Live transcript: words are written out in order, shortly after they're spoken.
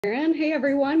Sharon. Hey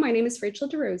everyone, my name is Rachel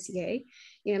DeRosier,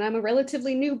 and I'm a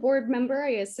relatively new board member.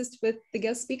 I assist with the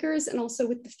guest speakers and also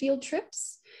with the field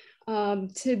trips.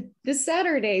 To this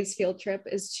Saturday's field trip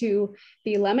is to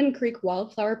the Lemon Creek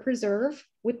Wildflower Preserve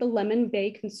with the Lemon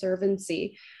Bay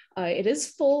Conservancy. It is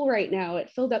full right now. It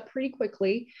filled up pretty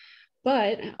quickly,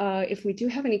 but if we do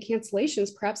have any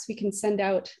cancellations, perhaps we can send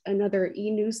out another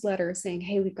e-newsletter saying,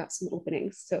 hey, we've got some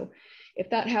openings. So if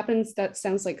that happens, that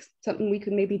sounds like something we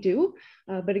could maybe do.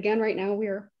 But again, right now we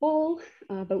are full,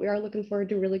 but we are looking forward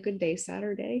to a really good day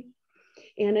Saturday.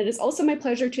 And it is also my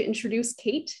pleasure to introduce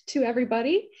Kate to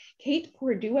everybody. Kate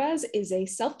Borduas is a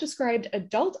self-described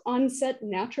adult onset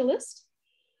naturalist.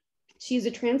 She's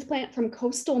a transplant from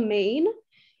coastal Maine,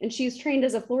 and she's trained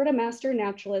as a Florida Master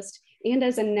Naturalist and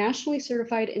as a nationally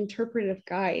certified interpretive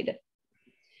guide.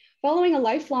 Following a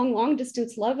lifelong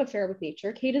long-distance love affair with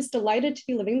nature, Kate is delighted to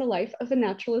be living the life of a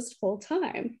naturalist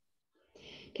full-time.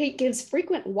 Kate gives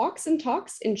frequent walks and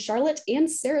talks in Charlotte and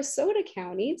Sarasota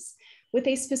counties with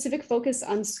a specific focus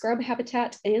on scrub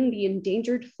habitat and the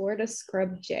endangered Florida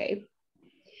scrub jay.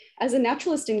 As a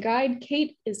naturalist and guide,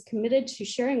 Kate is committed to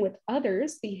sharing with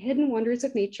others the hidden wonders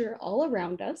of nature all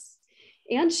around us.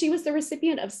 And she was the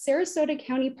recipient of Sarasota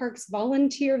County Parks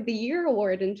Volunteer of the Year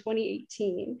Award in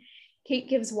 2018. Kate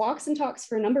gives walks and talks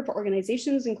for a number of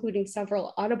organizations, including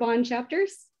several Audubon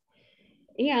chapters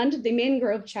and the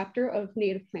Mangrove chapter of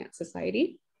Native Plant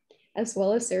Society, as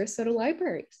well as Sarasota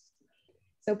Libraries.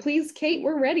 So please, Kate,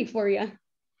 we're ready for you.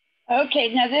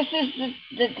 Okay, now this is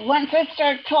once I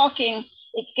start talking,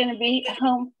 it's going to be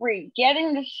home free.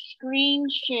 Getting the screen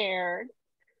shared.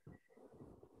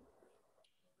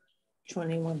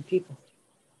 21 people.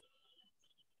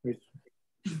 Let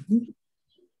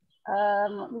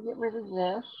me get rid of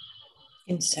this.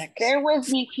 Insects. Bear with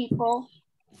me, people.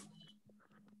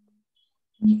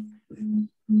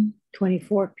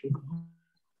 24 people.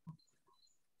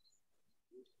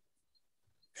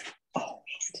 Oh,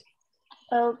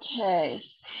 okay.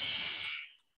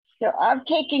 So I've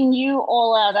taken you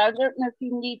all out. I don't know if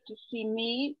you need to see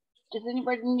me. Does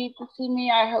anybody need to see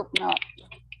me? I hope not.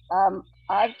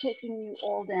 I've taken you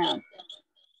all down.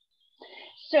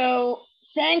 So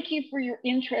thank you for your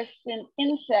interest in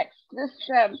insects. This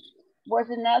was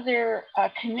another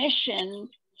commission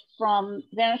from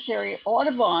Venice area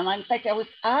Audubon. In fact, I was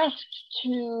asked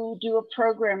to do a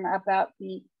program about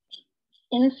the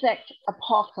insect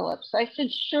apocalypse. I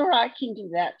said, sure, I can do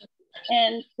that.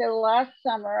 And so last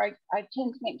summer, I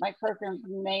tend to make my programs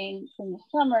in Maine in the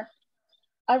summer.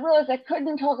 I realized I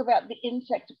couldn't talk about the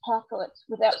insect apocalypse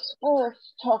without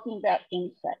first talking about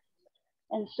insects.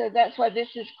 And so that's why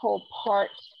this is called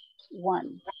part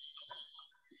 1.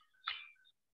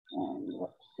 And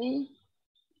let's see.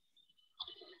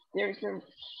 There's a,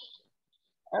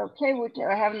 okay,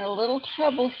 we're having a little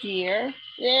trouble here.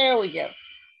 There we go.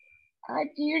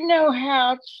 Do you know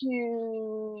how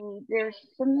to, there's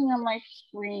something on my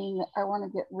screen that I want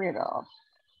to get rid of.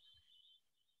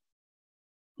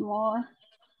 More?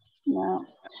 No.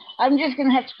 I'm just going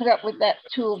to have to put up with that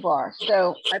toolbar.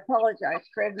 So I apologize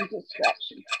for every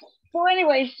distraction. So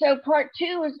anyway, so part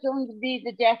 2 is going to be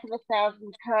the death of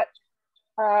 1,000 cut.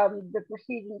 The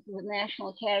proceedings of the National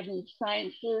Academy of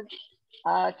Sciences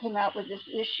came out with this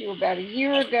issue about a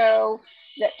year ago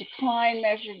that decline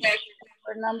measured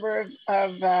a number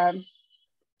of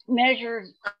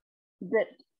measures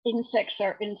that insects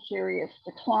are in serious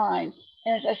decline.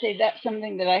 And as I say, that's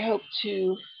something that I hope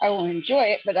to, I will enjoy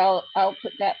it, but I'll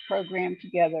put that program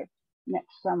together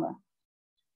next summer.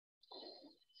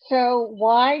 So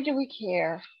why do we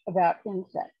care about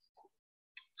insects?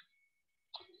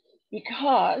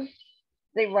 Because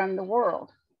they run the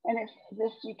world. And if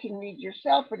this you can read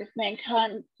yourself, but if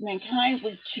mankind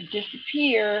were to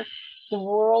disappear, the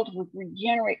world would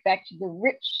regenerate back to the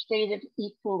rich state of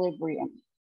equilibrium.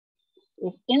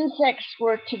 If insects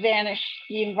were to vanish,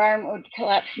 the environment would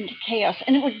collapse into chaos,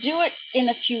 and it would do it in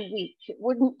a few weeks. It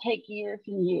wouldn't take years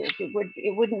and years.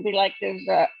 It wouldn't be like those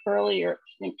earlier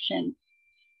extinction.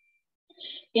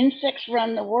 Insects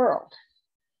run the world.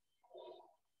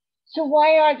 So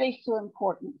why are they so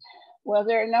important? Well,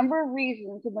 there are a number of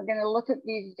reasons, and we're going to look at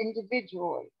these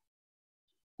individually.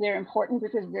 They're important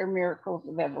because they're miracles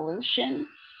of evolution.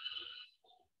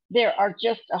 There are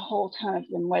just a whole ton of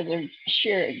them, whether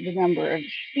shared the number of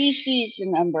species, the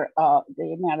amount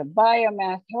of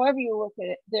biomass, however you look at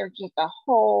it, there's just a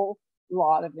whole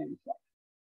lot of insects.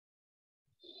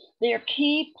 They are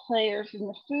key players in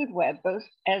the food web, both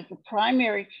as the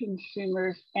primary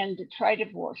consumers and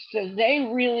detritivores. So they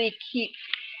really keep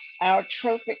our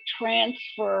trophic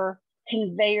transfer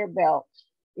conveyor belt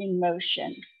in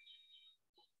motion.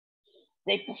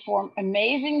 They perform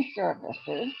amazing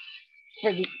services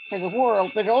for the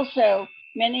world, but also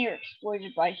many are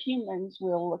exploited by humans.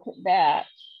 We'll look at that.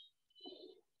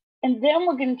 And then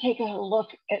we're going to take a look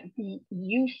at the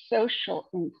eusocial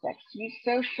insects.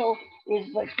 Eusocial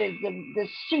is like the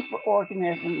super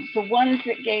organisms, the ones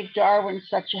that gave Darwin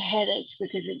such a headache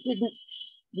because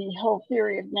the whole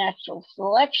theory of natural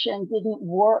selection didn't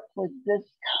work with this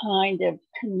kind of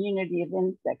community of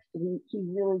insects. And he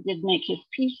really did make his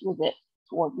peace with it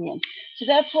toward the end. So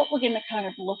that's what we're going to kind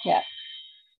of look at,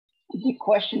 the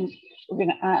questions we're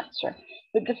going to answer.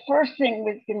 But the first thing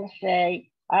we're going to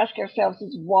ask ourselves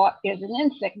is, what is an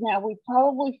insect? Now, we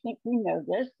probably think we know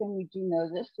this, and we do know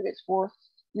this, but it's worth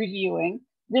reviewing.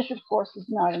 This, of course, is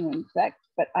not an insect,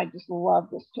 but I just love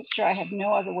this picture. I have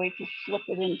no other way to slip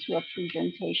it into a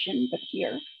presentation but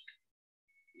here.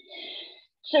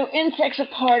 So insects are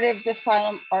part of the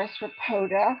phylum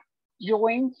Arthropoda,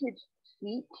 jointed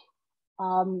feet.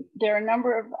 There are a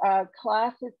number of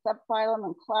classes, subphylum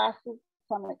and classes,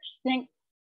 some extinct.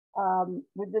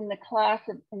 Within the class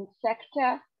of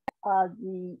Insecta,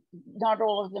 not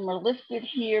all of them are listed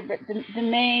here, but the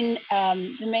main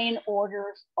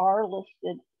orders are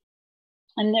listed,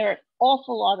 and there are an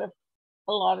awful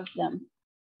lot of them.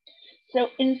 So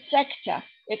Insecta,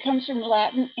 it comes from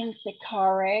Latin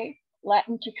insecare,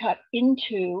 Latin to cut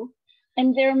into,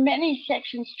 and there are many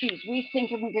sections too. We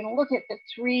think, if we're going to look at the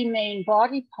three main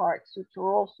body parts, which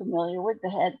we're all familiar with, the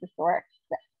head, the thorax,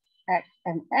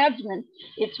 and abdomen,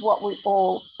 it's what we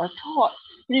all are taught.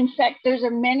 But in fact, there's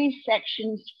many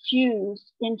sections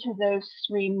fused into those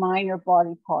three minor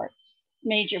body parts,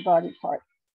 major body parts.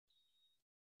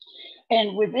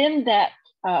 And within that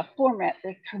format,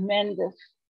 there's tremendous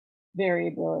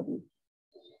variability.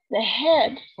 The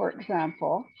head, for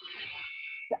example,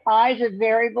 the eyes are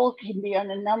variable, can be on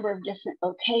a number of different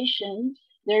locations.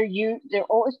 They're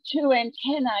always two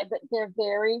antennae, but they're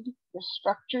varied, they're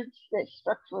structured, they're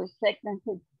structurally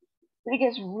segmented. But it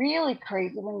gets really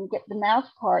crazy when you get the mouth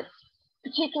parts,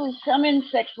 particularly some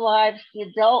insect lives, the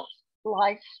adult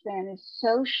lifespan is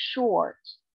so short.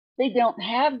 They don't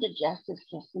have digestive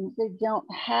systems, they don't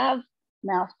have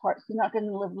mouth parts, they're not going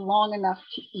to live long enough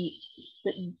to eat.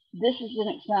 But this is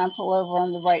an example over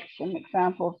on the right, some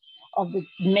examples of the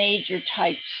major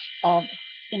types of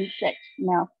insect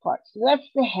mouth parts. So that's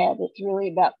the head. It's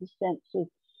really about the senses,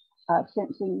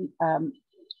 sensing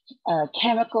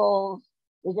chemicals.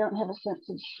 They don't have a sense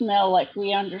of smell like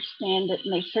we understand it,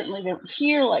 and they certainly don't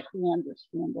hear like we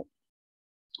understand it,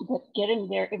 but getting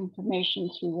their information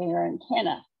through their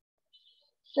antenna.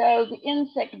 So the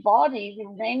insect body, the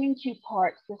remaining two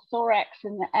parts, the thorax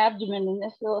and the abdomen, in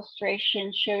this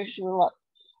illustration shows you a lot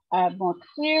more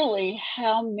clearly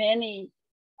how many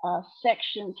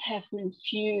sections have been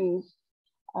fused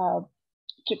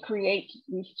to create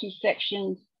these two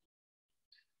sections.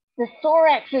 The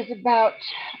thorax is about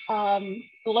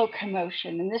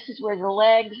locomotion, and this is where the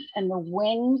legs and the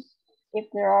wings, if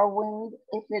there are wings,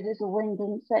 if it is a winged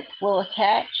insect, will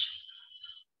attach.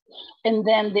 And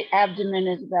then the abdomen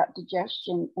is about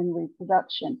digestion and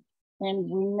reproduction. And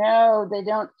we know they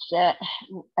don't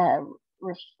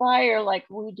respire like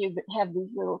we do, but have these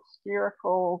little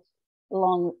spiracles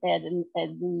along at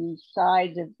the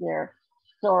sides of their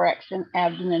thorax and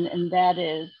abdomen, and that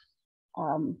is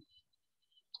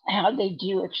how they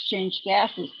do exchange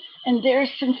gases. And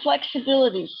there's some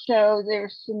flexibility, so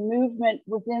there's some movement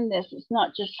within this. It's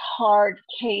not just hard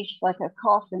case like a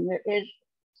coffin. There is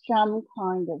some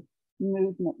kind of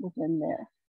movement within there.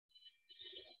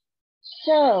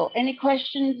 So any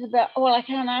questions about, well, I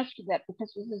can't ask you that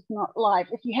because this is not live.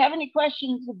 If you have any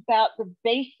questions about the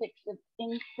basics of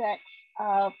insects,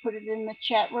 put it in the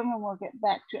chat room and we'll get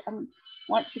back to it.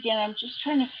 Once again, I'm just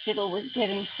trying to fiddle with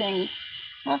getting things.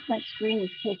 Half my screen is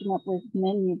taken up with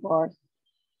menu bars.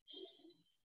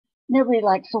 Nobody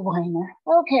likes a whiner.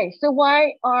 Okay, so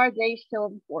why are they so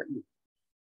important?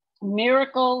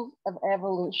 Miracles of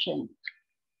evolution.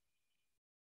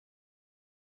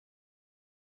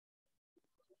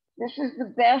 This is the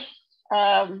best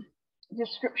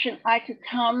description I could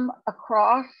come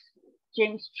across.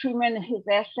 James Truman, in his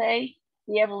essay,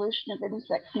 The Evolution of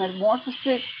Insect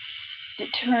Metamorphosis, that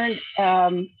turned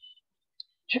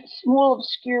small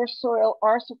obscure soil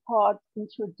arthropods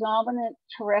into a dominant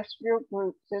terrestrial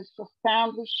group that's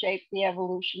profoundly shaped the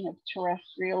evolution of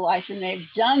terrestrial life. And they've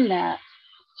done that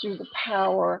through the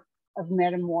power of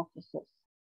metamorphosis.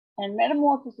 And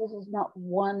metamorphosis is not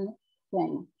one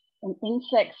thing. And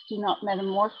insects do not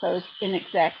metamorphose in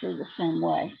exactly the same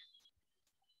way.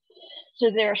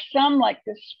 So there are some, like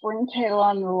the springtail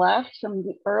on the left, some of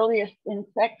the earliest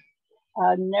insects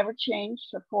never changed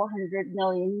for 400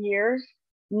 million years.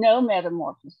 no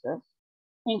metamorphosis,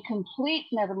 incomplete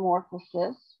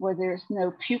metamorphosis, where there's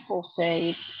no pupal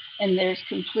phase, and there's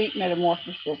complete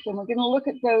metamorphosis. And we're going to look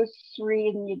at those three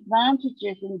and the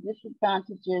advantages and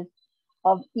disadvantages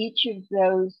of each of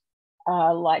those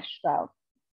lifestyles.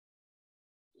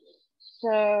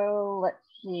 So let's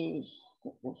see,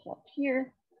 get this up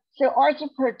here. So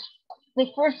arthropods,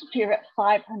 they first appeared at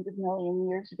 500 million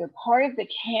years ago, part of the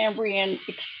Cambrian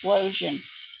explosion.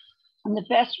 And the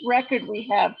best record we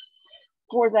have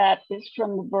for that is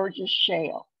from the Borduas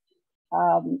shale.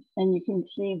 And you can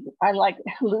see, I like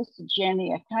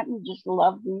hallucinogenia. I kind of just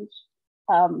love these.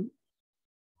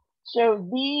 So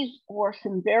these were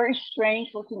some very strange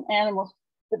looking animals.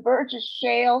 The Borduas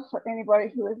shale, for anybody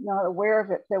who is not aware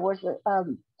of it, there was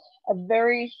a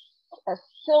very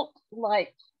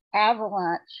silt-like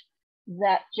avalanche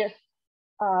that just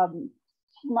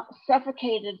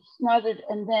suffocated, smothered,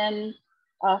 and then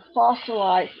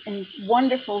fossilized in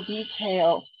wonderful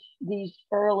detail these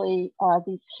early,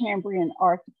 these Cambrian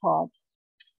arthropods.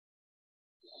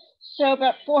 So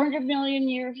about 400 million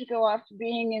years ago, after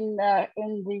being in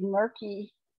the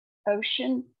murky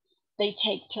ocean, they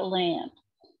take to land.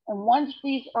 And once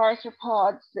these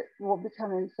arthropods that will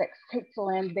become insects take to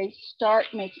land, they start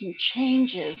making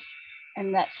changes,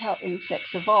 and that's how insects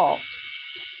evolved.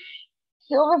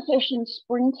 Silverfish and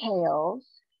springtails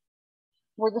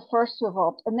were the first to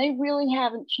evolve, and they really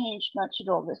haven't changed much at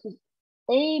all. This is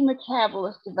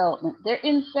ametabolous development. They're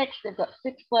insects, they've got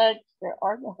 6 legs, there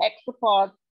are the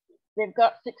hexapods, they've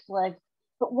got 6 legs.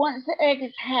 But once the egg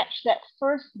is hatched, that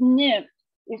first nymph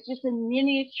is just a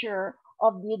miniature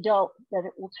of the adult that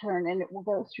it will turn, and it will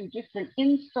go through different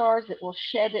instars, it will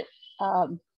shed its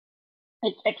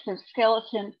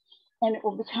exoskeleton, and it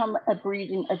will become a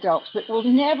breeding adult, but it will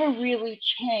never really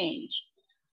change.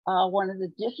 One of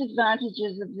the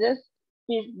disadvantages of this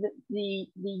is that the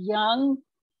young,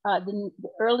 the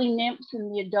early nymphs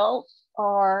and the adults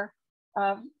are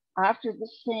after the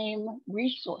same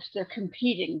resource. They're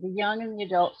competing. The young and the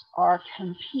adults are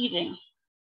competing.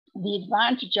 The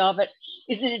advantage of it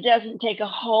is that it doesn't take a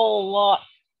whole lot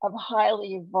of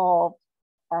highly evolved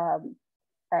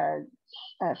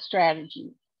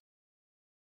strategies.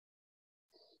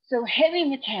 So heavy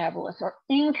metabolites or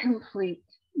incomplete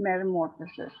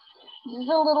metamorphosis. This is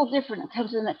a little different. It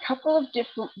comes in a couple of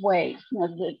different ways. Now,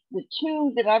 the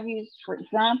two that I've used for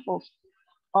examples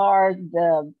are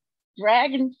the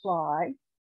dragonfly,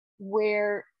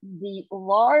 where the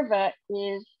larva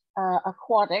is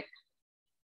aquatic.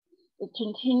 It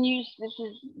continues, this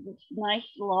is this nice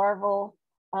larval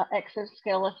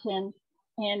exoskeleton,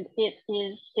 and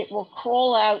it will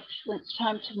crawl out when it's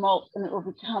time to molt, and it will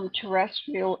become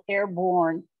terrestrial,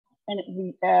 airborne, and it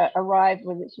will arrive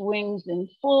with its wings in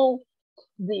full.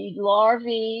 The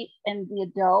larvae and the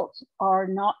adults are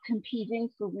not competing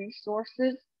for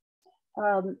resources.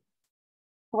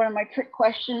 One of my trick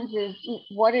questions is,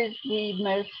 what is the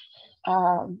most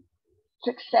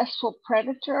successful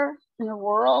predator in the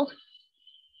world?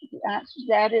 The answer to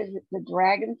that is the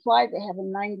dragonfly. They have a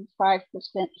 95%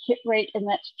 hit rate, and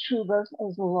that's true both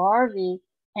as larvae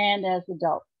and as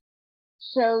adults.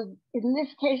 So in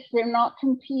this case, they're not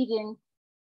competing.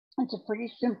 It's a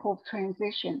pretty simple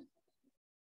transition.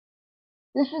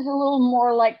 This is a little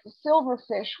more like the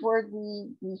silverfish, where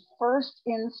the first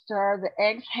instar, the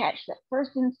eggs hatch, that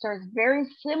first instar is very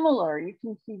similar. You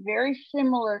can see very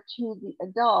similar to the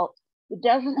adult. It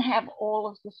doesn't have all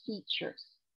of the features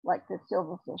like the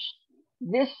silverfish.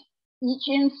 Each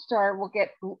instar will get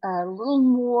a little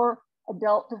more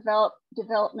adult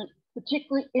development,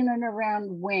 particularly in and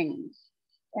around wings.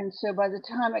 And so by the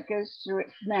time it goes through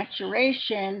its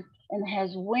maturation and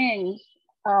has wings,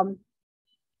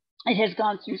 it has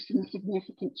gone through some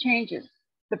significant changes.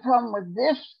 The problem with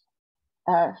this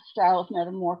style of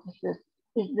metamorphosis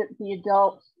is that the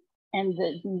adults and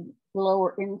the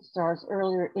lower instars,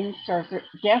 earlier instars, are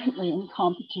definitely in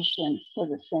competition for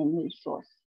the same resource.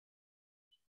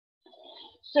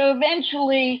 So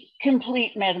eventually,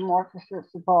 complete metamorphosis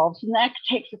evolves, and that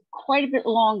takes quite a bit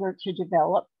longer to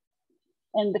develop.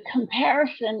 And the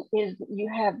comparison is that you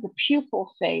have the pupal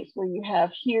phase, where you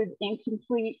have here the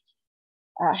incomplete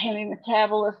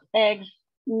hemimetabolous eggs,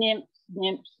 nymphs,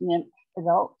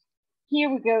 adults. Here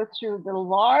we go through the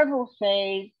larval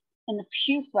phase and the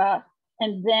pupa,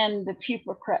 and then the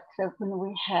pupa cracks open,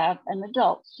 we have an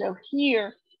adult. So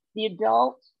here, the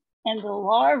adult and the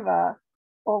larva,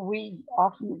 or we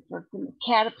often refer to them as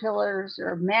caterpillars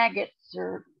or maggots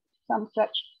or some such,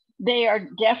 they are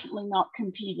definitely not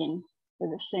competing for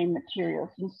the same materials.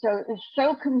 And so it's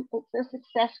so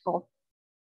successful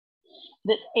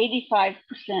that 85%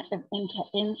 of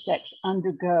insects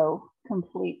undergo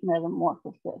complete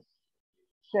metamorphosis.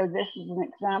 So this is an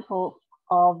example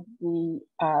of the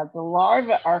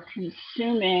larvae are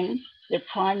consuming, the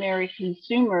primary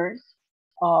consumers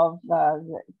of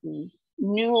the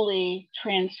newly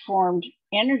transformed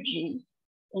energy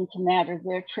into matter.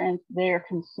 They're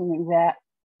consuming that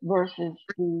versus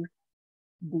the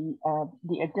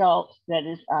adult that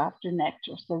is after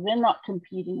nectar. So they're not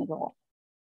competing at all.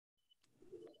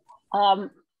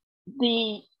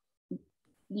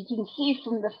 You can see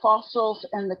from the fossils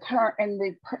and the current and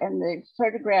the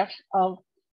photographs of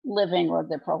living, or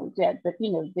they're probably dead, but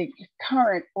you know, the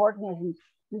current organisms,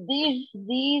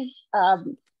 these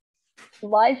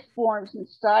life forms and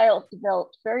styles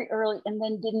developed very early and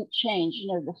then didn't change.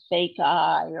 You know, the fake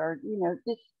eye, or you know,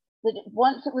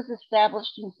 once it was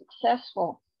established and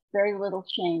successful, very little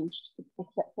changed,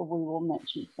 except for we will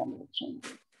mention some of the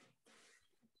changes.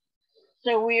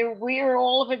 So we're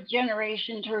all of a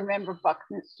generation to remember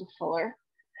Buckminster Fuller,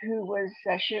 who was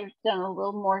should have done a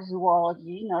little more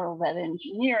zoology, not all that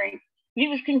engineering. He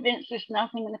was convinced there's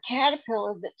nothing in a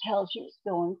caterpillar that tells you it's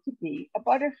going to be a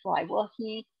butterfly. Well,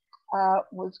 he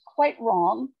was quite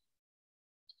wrong.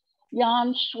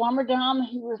 Jan Swammerdam,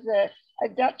 he was a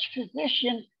Dutch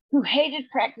physician who hated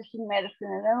practicing medicine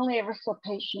and only ever saw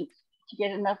patients to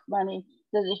get enough money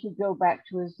so that he could go back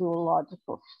to his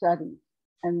zoological studies.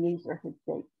 And these are his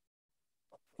dates,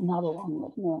 not along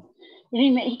with me.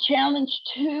 And he challenged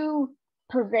two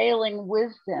prevailing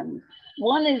wisdoms.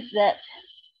 One is that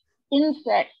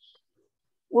insects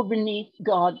were beneath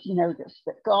God's notice,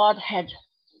 that God had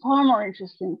far more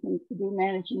interesting things to do,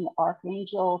 managing the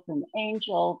archangels and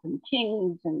angels and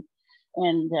kings and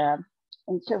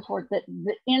so forth, that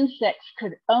the insects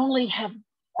could only have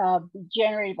be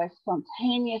generated by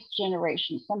spontaneous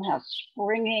generation, somehow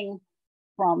springing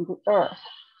from the earth.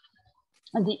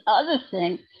 And the other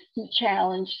thing he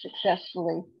challenged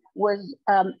successfully was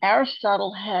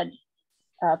Aristotle had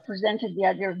presented the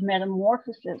idea of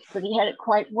metamorphosis, but he had it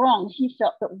quite wrong. He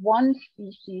felt that one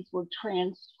species would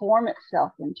transform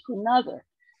itself into another.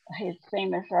 His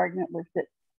famous argument was that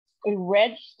a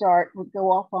redstart would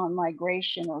go off on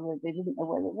migration, or they didn't know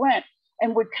where they went,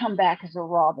 and would come back as a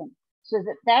robin. So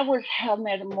that was how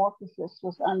metamorphosis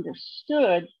was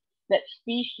understood, that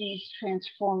species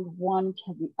transformed one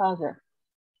to the other.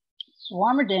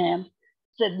 Swammerdam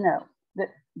said no,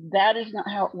 that is not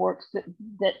how it works,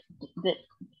 that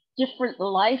different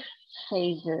life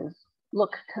phases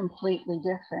look completely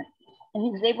different. And he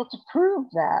was able to prove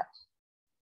that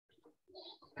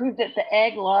the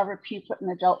egg, larva, pupa,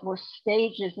 and adult were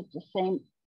stages of the same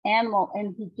animal,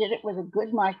 and he did it with a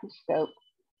good microscope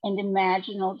and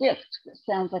imaginal discs. It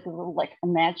sounds like a little like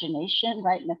imagination,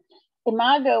 right? Now,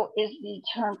 imago is the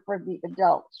term for the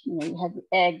adults. You know, you have the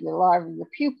egg, the larva, the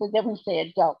pupa, then we say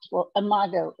adults. Well,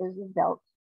 imago is adult.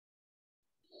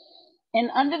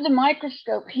 And under the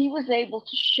microscope, he was able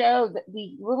to show that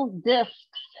these little discs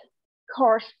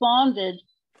corresponded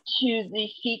to the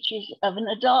features of an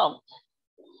adult.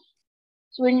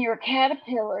 So when you're a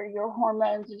caterpillar, your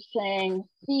hormones are saying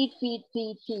feed, feed,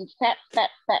 feed, feed, fat, fat,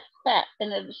 fat, fat.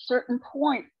 And at a certain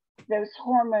point, those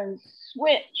hormones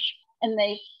switch and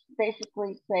they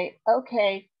basically say,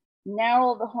 okay, now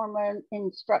all the hormone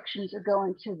instructions are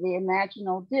going to the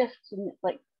imaginal discs, and it's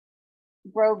like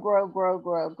grow, grow, grow,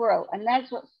 grow, grow. And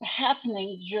that's what's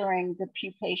happening during the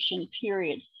pupation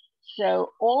period.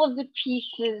 So all of the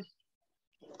pieces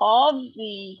of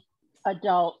the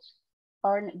adult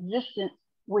are in existence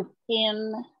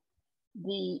within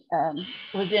the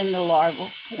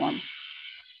larval form.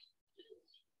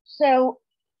 So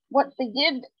what they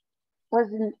did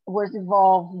was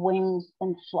evolve wings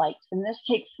and flight. And this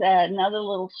takes another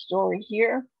little story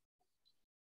here.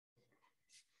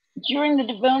 During the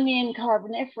Devonian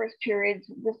Carboniferous periods,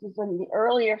 this is in the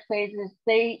earlier phases,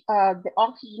 the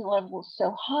oxygen level was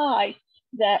so high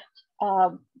that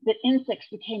the insects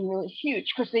became really huge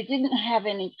because they didn't have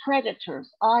any predators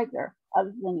either,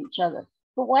 other than each other.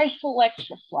 But why select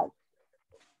for flight?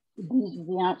 These are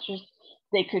the answers.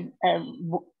 They could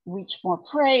reach more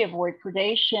prey, avoid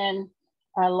predation,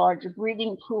 a larger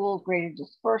breeding pool, greater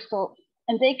dispersal,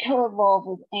 and they co-evolve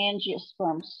with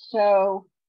angiosperms. So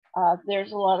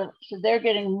there's a lot of, so they're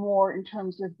getting more in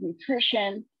terms of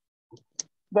nutrition,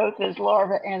 both as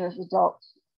larvae and as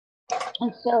adults.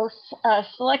 And so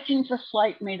selecting for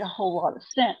flight made a whole lot of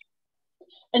sense.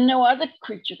 And no other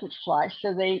creature could fly,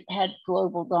 so they had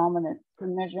global dominance for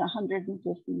measure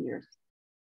 150 years.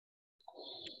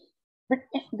 But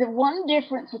the one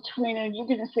difference between, and you're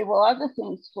going to say, well, other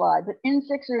things fly, but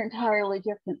insects are entirely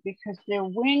different because their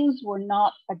wings were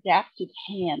not adapted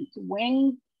hands.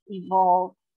 Wings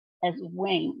evolve as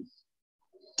wings.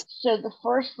 So the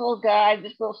first little guy,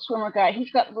 this little swimmer guy,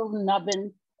 he's got little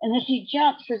nubbins, and as he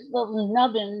jumps, his little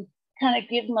nubbins kind of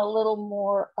give him a little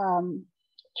more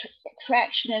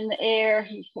traction in the air.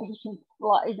 He can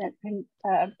fly, can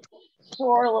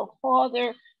soar a little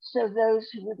farther. So those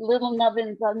with little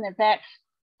nubbins on their backs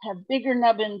have bigger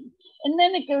nubbins, and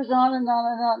then it goes on and on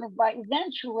and on. And by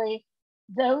eventually,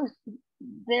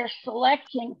 they're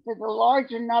selecting for the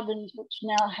larger nubbins, which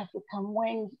now have become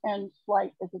wings, and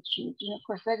flight is achieved. And of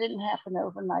course, that didn't happen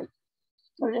overnight,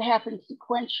 but it happened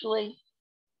sequentially,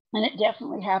 and it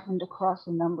definitely happened across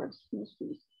a number of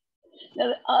species. Now,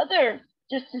 the other,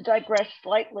 just to digress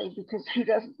slightly, because who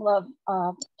doesn't love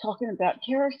talking about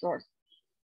pterosaurs?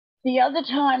 The other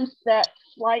times that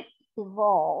flight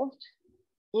evolved,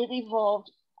 it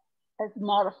evolved as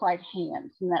modified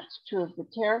hands, and that's true of the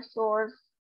pterosaurs.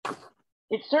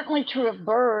 It's certainly true of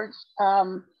birds.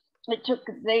 It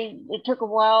took a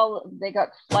while. They got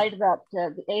flight about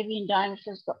the avian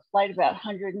dinosaurs got flight about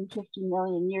 150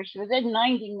 million years. So they had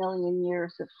 90 million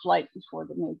years of flight before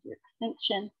the major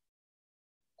extinction.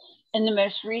 And the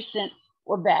most recent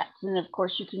were bats, and of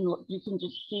course you can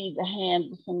just see the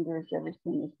hand, the fingers,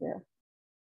 everything is there.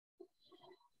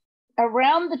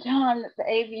 Around the time that the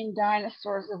avian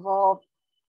dinosaurs evolved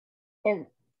in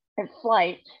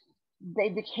flight, they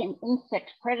became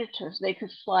insect predators. They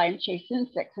could fly and chase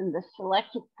insects, and the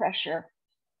selective pressure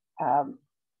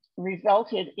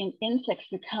resulted in insects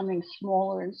becoming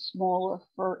smaller and smaller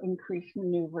for increased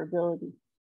maneuverability.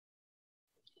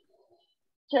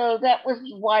 So that was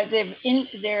why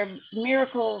they're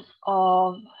miracles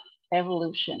of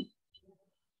evolution.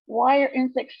 Why are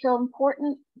insects so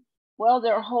important? Well,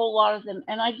 there are a whole lot of them,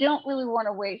 and I don't really want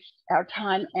to waste our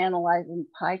time analyzing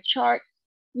pie charts.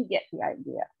 You get the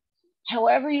idea.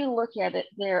 However you look at it,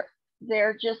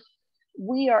 they're just,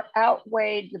 we are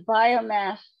outweighed, the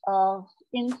biomass of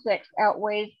insects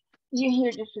outweighs, you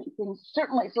hear different things.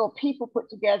 Certainly it's all people put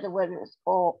together, whether it's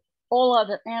all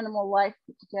other animal life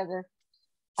put together,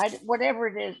 whatever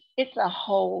it is, it's a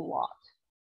whole lot.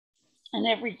 And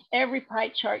every pie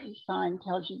chart you find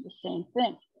tells you the same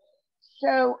thing.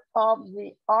 So of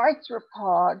the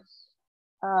arthropods,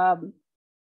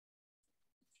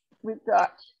 we've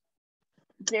got,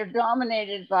 they're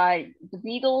dominated by the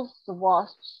beetles, the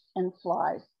wasps, and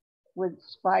flies, with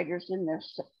spiders in their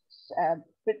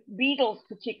but beetles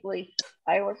particularly,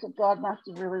 I always thought God must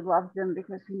have really loved them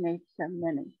because he made so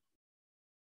many.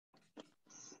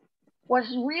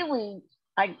 What's really,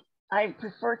 I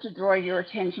prefer to draw your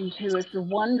attention to is the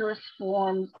wondrous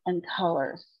forms and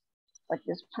colors, like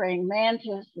this praying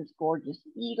mantis, this gorgeous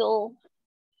beetle,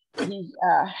 these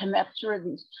hemiptera,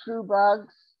 these true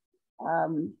bugs,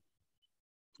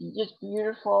 just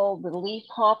beautiful, the leaf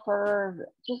hopper,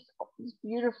 just this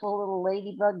beautiful little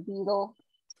ladybug beetle.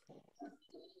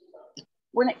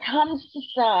 When it comes to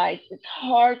size, it's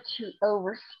hard to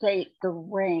overstate the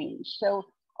range. So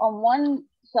on one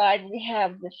side, we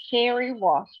have the fairy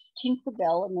wasp,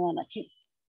 Tinkerbell manna,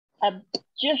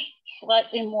 just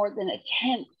slightly more than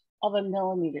 1/10 of a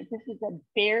millimeter. This is a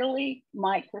barely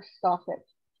microscopic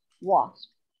wasp.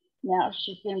 Now,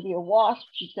 she's going to be a wasp.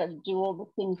 She's got to do all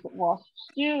the things that wasps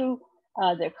do.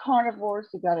 They're carnivores.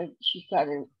 She's got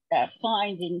to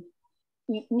find and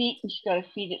eat meat, and she's got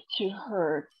to feed it to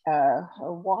her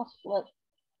wasplet,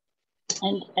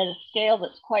 and at a scale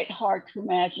that's quite hard to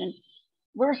imagine.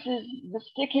 Versus the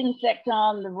stick insect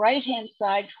on the right-hand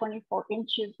side, 24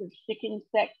 inches of stick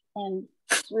insect and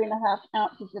 3.5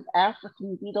 ounces of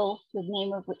African beetle, the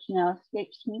name of which now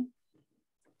escapes me.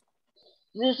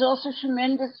 There's also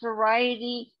tremendous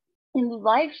variety in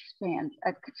lifespans.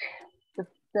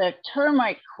 The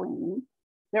termite queen,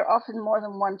 there are often more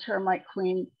than one termite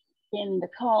queen in the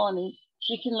colony.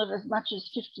 She can live as much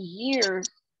as 50 years,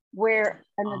 where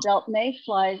an adult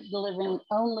mayfly is living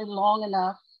only long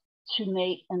enough to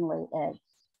mate and lay eggs.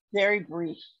 Very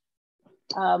brief.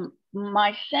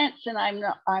 My sense, and I'm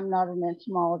not an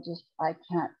entomologist, I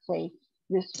can't say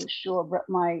this for sure, but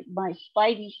my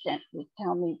spidey senses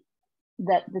tell me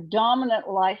that the dominant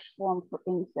life form for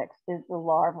insects is the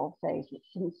larval phase. It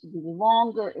seems to be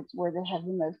longer. It's where they have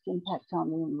the most impact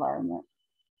on the environment.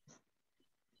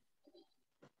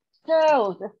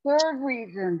 So the third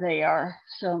reason they are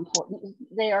so important is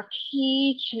they are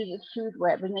key to the food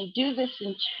web, and they do this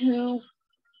in two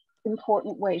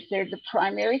important ways. They're the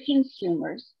primary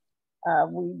consumers.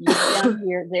 We use down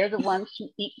here, they're the ones who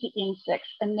eat the insects.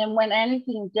 And then when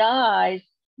anything dies,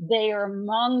 they are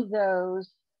among those.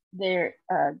 They're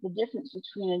the difference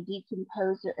between a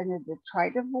decomposer and a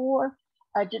detritivore.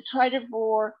 A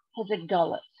detritivore has a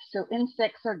gullet. So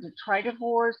insects are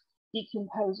detritivores.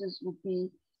 Decomposers would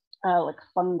be like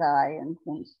fungi and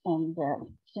things, and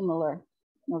similar.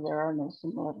 No, there are no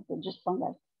similar, they're just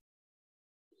fungi.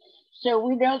 So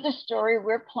we know the story,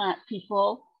 we're plant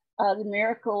people, the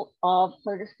miracle of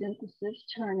photosynthesis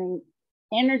turning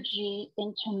energy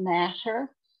into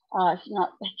matter. It's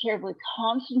not a terribly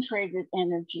concentrated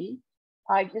energy.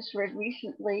 I just read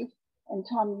recently, and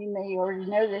Tom, you may already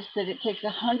know this, that it takes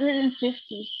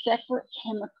 150 separate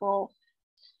chemical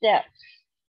steps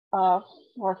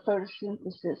for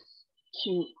photosynthesis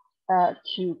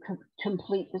to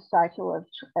complete the cycle of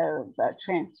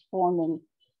transforming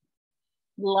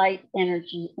light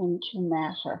energy into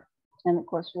matter, and of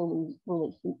course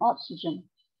releasing oxygen.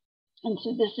 And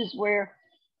so this is where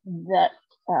the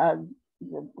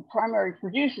primary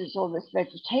producers, all this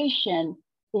vegetation,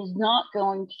 is not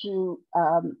going to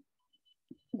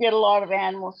get a lot of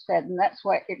animals fed, and that's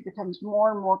why it becomes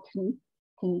more and more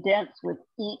condensed with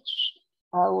each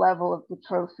level of the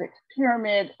trophic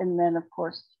pyramid, and then of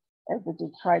course as the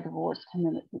detritivores come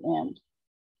in at the end.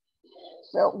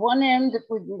 So at one end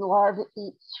would be larva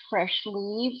eats fresh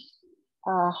leaves.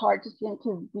 Hard to think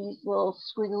of these little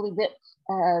squiggly bits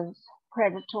as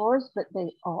predators, but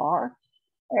they are.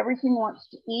 Everything wants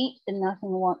to eat and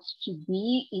nothing wants to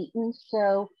be eaten.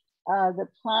 So the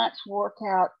plants work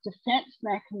out defense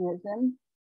mechanisms,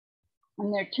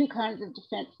 and there are two kinds of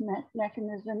defense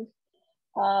mechanisms.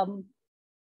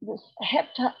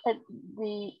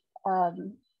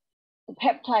 The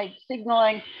peptide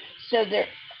signaling, so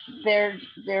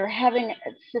they're having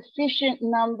sufficient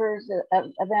numbers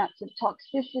of amounts of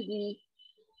toxicity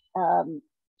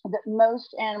that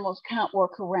most animals can't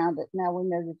work around it. Now we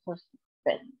know the first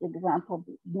example,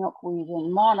 milkweed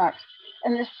and monarchs.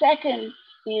 And the second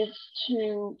is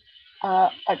to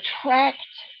attract,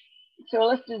 so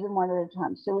let's do them one at a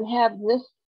time. So we have this,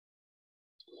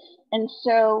 and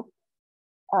so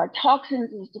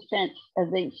toxins is defense,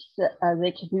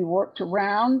 they can be worked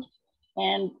around.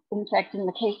 And in fact, in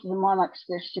the case of the monarchs,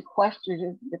 they're sequestered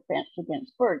as defense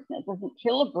against birds. Now, it doesn't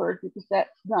kill a bird because that's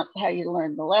not how you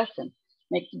learn the lesson.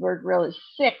 Makes the bird really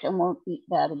sick and won't eat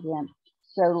that again.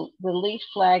 So the leaf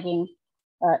flagging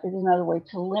is another way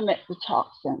to limit the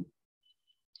toxin.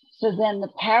 So then the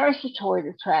parasitoid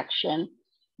attraction,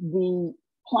 the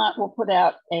plant will put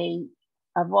out a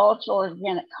volatile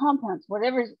organic compounds.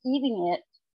 Whatever's eating it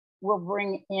will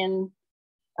bring in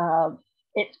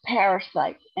its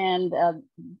parasites. And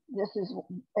this is,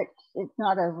 it's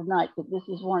not overnight, but this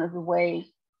is one of the ways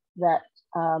that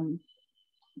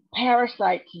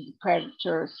parasites and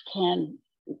predators can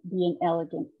be an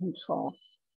elegant control.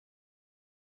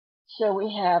 So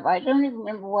we have, I don't even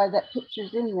remember why that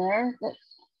picture's in there. That's,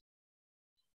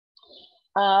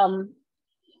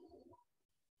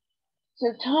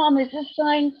 so Tom, is this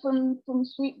sign from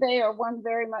Sweet Bay or one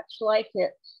very much like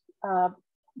it that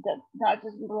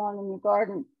doesn't belong in your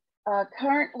garden?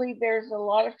 Currently, there's a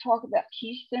lot of talk about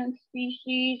keystone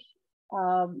species,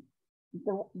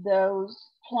 those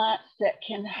plants that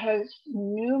can host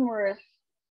numerous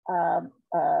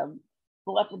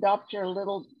Lepidoptera,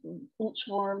 little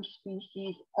inchworm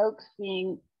species, oaks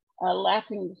being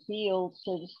lapping the field,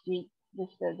 so to speak. This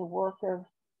is the work of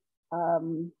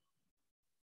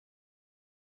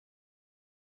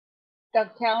Doug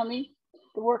Tallamy,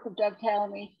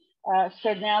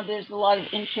 so now there's a lot of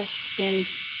interest in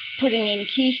putting in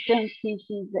keystone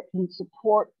species that can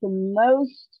support the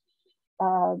most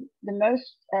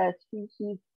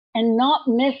species and not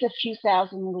miss a few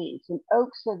thousand leaves. And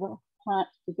oaks are the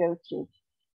plants to go to.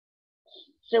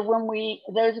 So when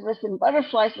those of us in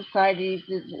butterfly societies,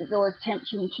 there's always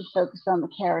tempting to focus on the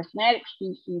charismatic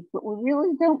species, but we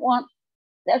really don't want,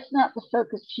 that's not the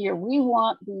focus here. We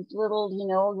want these little,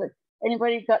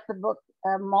 anybody got the book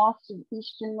Moths of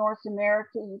Eastern North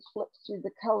America? You flip through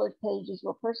the colored pages.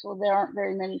 Well, first of all, there aren't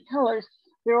very many colors.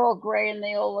 They're all gray and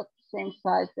they all look the same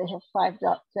size. They have 5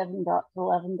 dots, 7 dots,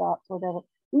 11 dots, whatever.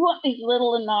 We want these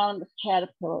little anonymous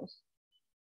caterpillars.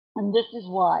 And this is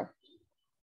why.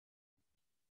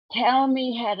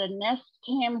 Tallamy had a nest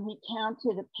cam. He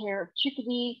counted a pair of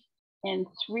chickadees and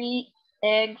 3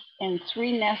 eggs and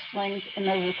 3 nestlings. And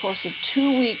over the course of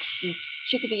 2 weeks, these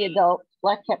chickadee adults,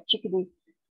 black-capped chickadee,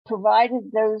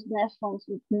 provided those nestlings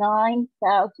with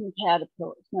 9,000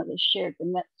 caterpillars. Now they shared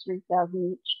them, that's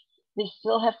 3,000 each. They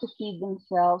still have to feed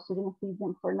themselves. They're going to feed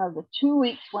them for another 2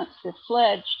 weeks once they're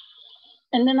fledged.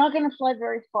 And they're not going to fly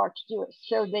very far to do it.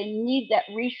 So they need, that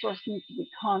resource needs to be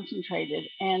concentrated.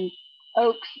 And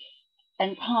oaks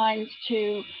and pines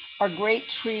too are great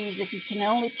trees. If you can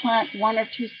only plant 1 or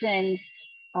 2 things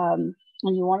and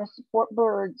you want to support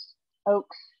birds,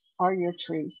 oaks are your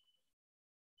tree.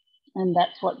 And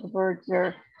that's what the birds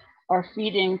are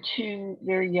feeding to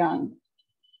their young.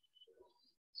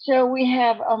 So we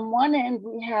have on one end,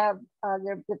 we have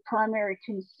the primary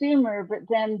consumer, but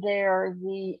then they're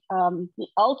the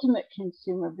ultimate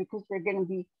consumer because they're going to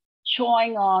be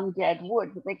chewing on dead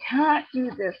wood. But they can't do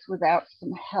this without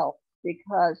some help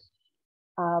because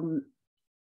the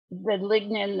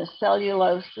lignin, the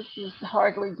cellulose, this is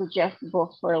hardly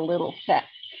digestible for a little fat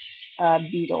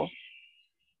beetle.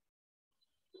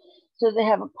 So they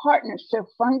have a partner. So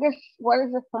fungus, what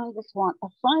does a fungus want? A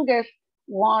fungus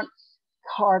wants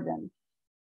carbon.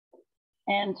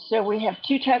 And so we have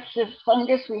two types of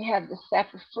fungus. We have the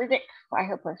saprophytic, I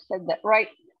hope I said that right,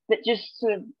 that just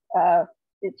sort of,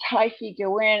 its hyphae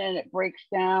go in and it breaks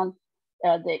down.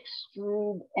 They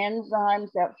extrude enzymes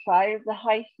outside of the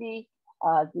hyphae.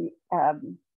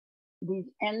 These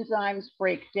enzymes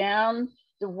break down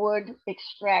the wood,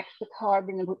 extracts the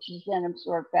carbon, which is then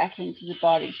absorbed back into the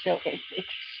body. So it's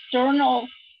external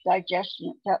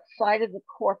digestion. It's outside of the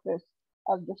corpus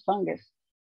of the fungus.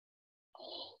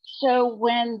 So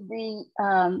when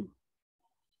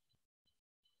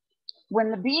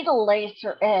the beetle lays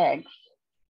her eggs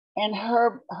and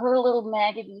her little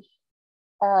maggoty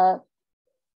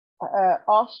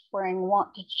offspring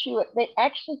want to chew it, they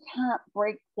actually can't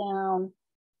break down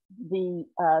the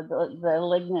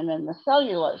lignin and the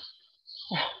cellulose.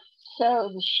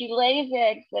 So she lays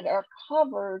eggs that are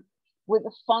covered with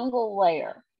a fungal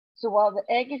layer. So while the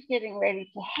egg is getting ready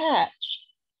to hatch,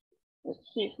 let's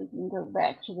see if we can go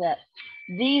back to that.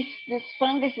 This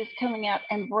fungus is coming out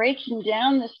and breaking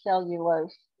down the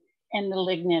cellulose and the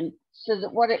lignin so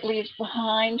that what it leaves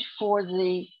behind for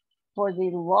the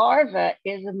larva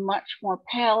is a much more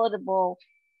palatable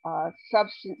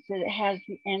substance that it has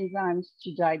the enzymes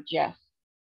to digest.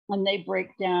 And they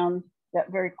break down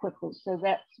that very quickly. So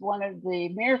that's one of the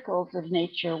miracles of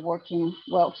nature working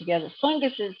well together.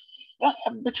 Funguses,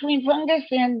 between fungus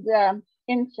and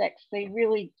insects, they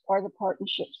really are the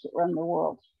partnerships that run the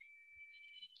world.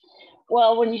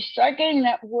 Well, when you start getting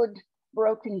that wood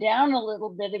broken down a little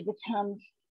bit, it becomes,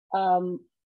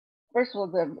 first of all,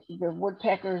 the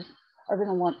woodpeckers are going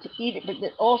to want to eat it, but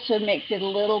it also makes it a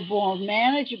little more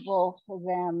manageable for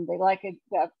them. They like it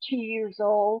about 2 years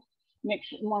old,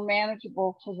 makes it more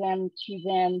manageable for them to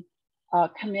then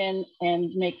come in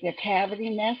and make their cavity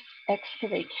nest,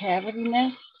 excavate cavity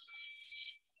nest.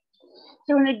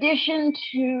 So in addition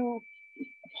to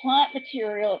plant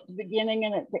material at the beginning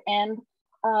and at the end,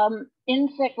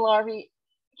 insect larvae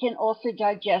can also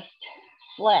digest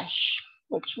flesh,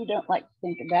 which we don't like to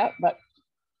think about, but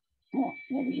well,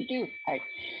 maybe you do. Right?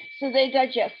 So they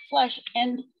digest flesh,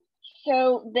 and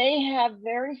so they have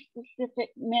very specific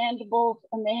mandibles,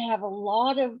 and they have a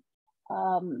lot of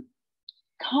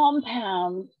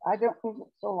compounds. I don't know if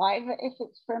it's saliva, if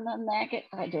it's from a maggot,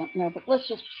 I don't know, but let's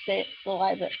just say it's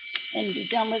saliva and be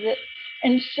done with it.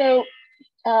 And so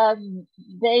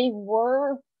they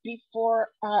were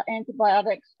before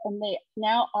antibiotics, and they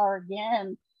now are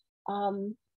again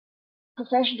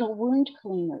professional wound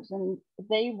cleaners, and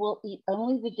they will eat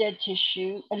only the dead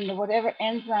tissue, and whatever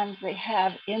enzymes they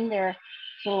have in their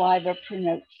saliva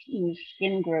promotes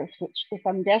skin growth, which if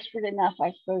I'm desperate enough,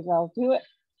 I suppose I'll do it,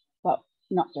 but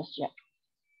not just yet.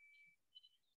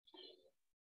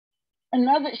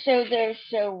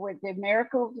 So with the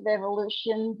miracles of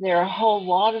evolution, there are a whole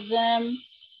lot of them.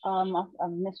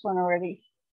 I've missed one already.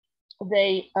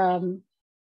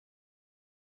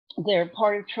 They're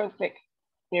part of trophic.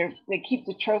 They keep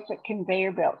the trophic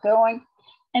conveyor belt going.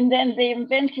 And then they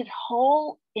invented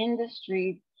whole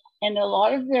industries, and a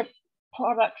lot of their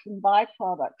products and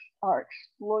byproducts are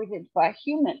exploited by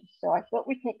humans. So I thought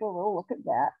we'd take a little look at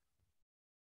that.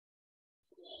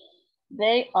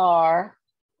 They are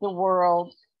the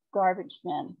world's garbage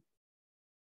men.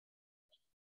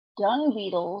 Dung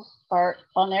beetles are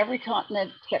on every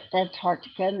continent except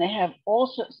Antarctica, and they have all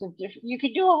sorts of different, you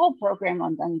could do a whole program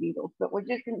on dung beetles, but we're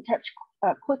just going to touch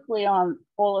quickly on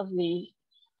all of these.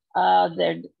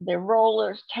 They're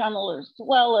rollers, tunnelers,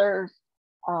 dwellers.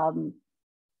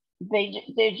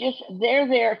 They're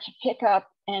there to pick up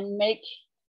and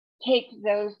take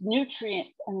those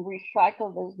nutrients and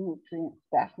recycle those nutrients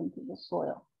back into the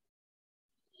soil.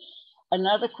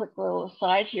 Another quick little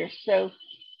aside here. So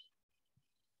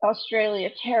Australia,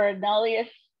 terra nullius,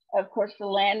 of course,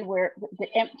 the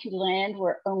empty land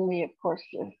where only, of course,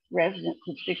 the residents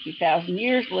of 60,000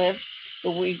 years lived,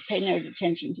 but we pay no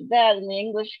attention to that. And the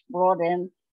English brought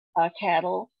in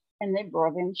cattle, and they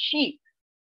brought in sheep.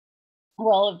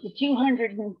 Well, of the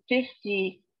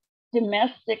 250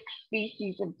 domestic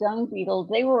species of dung beetle,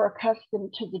 they were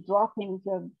accustomed to the droppings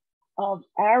of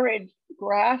arid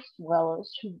grass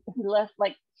dwellers who left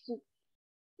like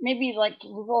maybe like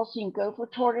we've all seen gopher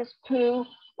tortoise poo.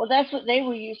 Well, that's what they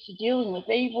were used to dealing with.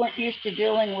 They weren't used to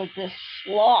dealing with this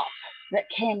slop that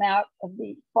came out of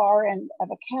the far end of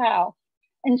a cow.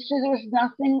 And so there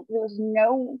was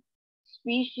no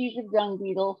species of dung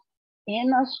beetle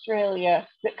in Australia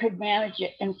that could manage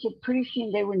it. And so pretty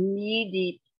soon they were knee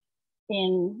deep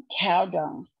in cow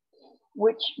dung,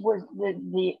 which was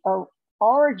the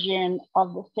origin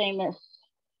of the famous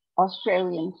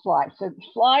Australian fly. So the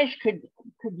flies could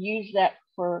use that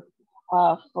for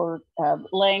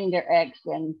laying their eggs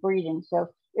and breeding. So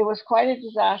it was quite a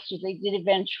disaster. They did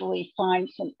eventually find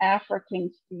some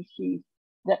African species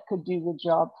that could do the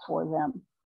job for them.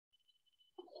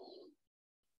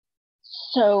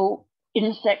 So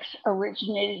insects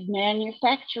originated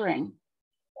manufacturing.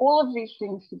 All of these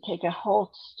things could take a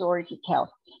whole story to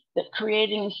tell. That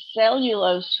creating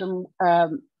cellulose from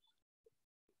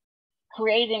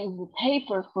creating the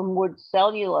paper from wood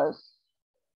cellulose,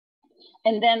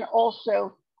 and then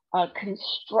also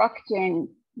constructing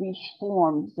these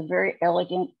forms, the very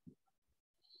elegant,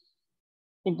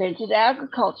 invented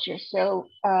agriculture. So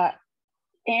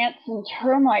ants and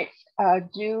termites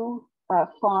do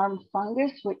farm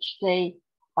fungus, which they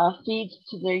feed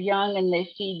to their young, and they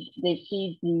feed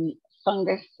the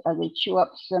fungus. They chew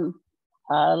up some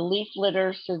leaf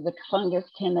litter so the fungus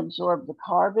can absorb the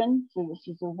carbon. So this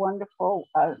is a wonderful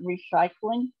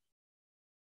recycling.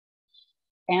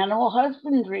 Animal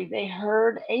husbandry, they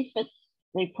herd aphids.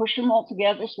 They push them all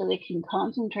together so they can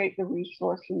concentrate the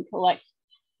resource and collect.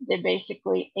 They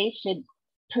basically, aphid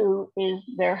poo is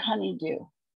their honeydew.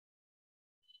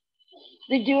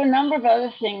 They do a number of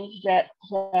other things that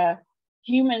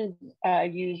humans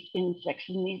use insects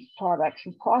in these products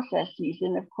and processes.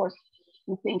 And of course,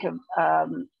 we think of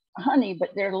honey, but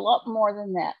there's a lot more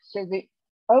than that. So the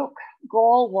oak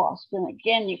gall wasp, and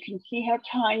again, you can see how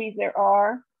tiny there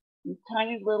are, these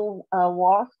tiny little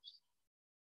wasps.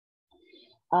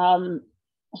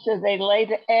 So they lay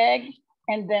the egg,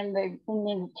 and then in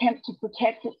an attempt to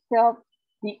protect itself,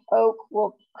 the oak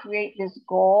will create this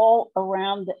gall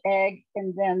around the egg,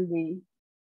 and then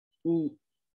the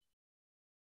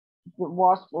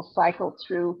wasp will cycle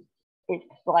through its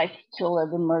life till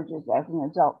it emerges as an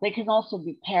adult. They can also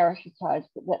be parasitized,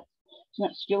 but that's too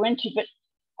much to go into. But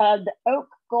the oak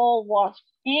gall wasp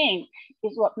ink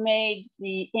is what made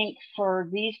the ink for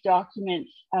these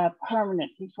documents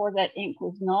permanent. Before that, ink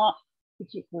was not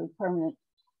particularly permanent.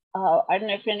 I don't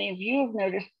know if any of you have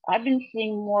noticed, I've been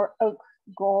seeing more oak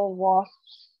gall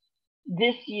wasps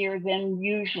this year than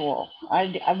usual.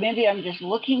 Maybe I'm just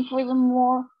looking for them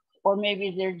more, or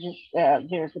maybe they're just,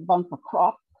 there's a bump of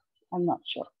crop. I'm not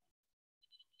sure.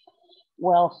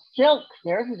 Well, silk,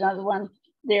 there's another one.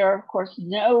 There are, of course,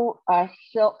 no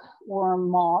silkworm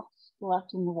moths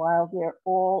left in the wild. They're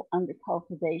all under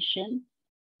cultivation.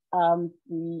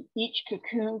 Each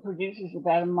cocoon produces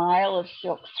about a mile of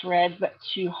silk thread, but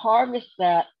to harvest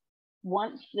that,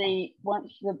 once the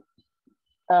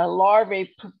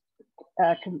larvae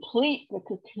complete the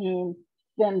cocoon,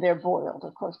 then they're boiled.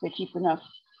 Of course, they keep enough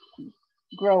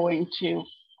growing to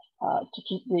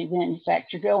keep the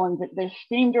manufacture going, but they're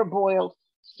steamed or boiled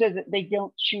so that they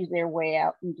don't chew their way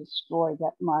out and destroy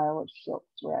that mile of silk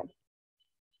thread.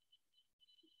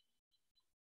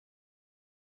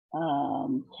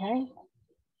 Okay.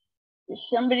 If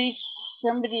somebody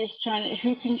is trying to,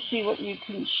 who can see what you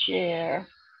can share?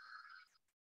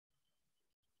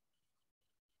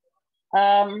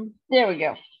 There we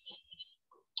go.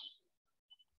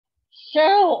 So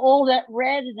all that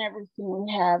red and everything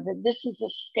we have, this is a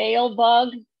scale bug,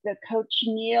 the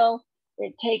cochineal.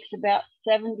 It takes about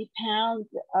 70 pounds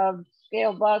of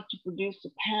scale bug to produce a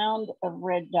pound of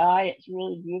red dye. It's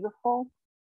really beautiful.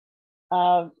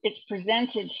 It's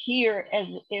presented here as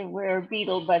a rare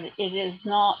beetle, but it is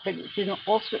not, but it's in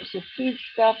all sorts of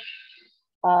foodstuffs,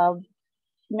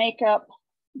 makeup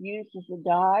used as a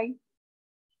dye.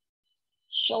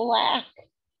 Shellac,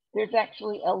 there's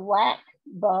actually a lac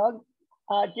bug.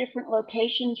 Different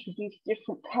locations produce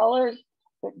different colors,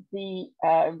 but the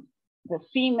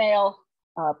female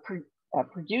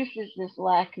produces this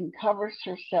lac and covers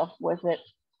herself with it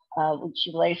when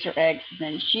she lays her eggs, and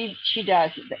then she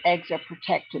dies. The eggs are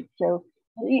protected. So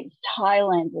I think it's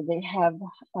Thailand where they have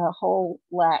whole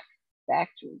lac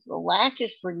factories. Well, lac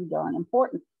is pretty darn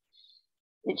important.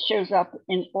 It shows up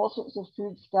in all sorts of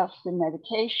foodstuffs and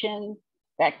medication,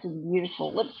 back to the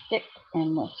beautiful lipstick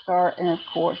and mascara, and of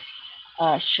course,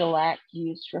 shellac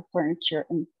used for furniture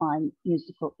and fine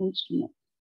musical instruments.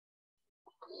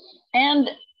 And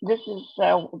this is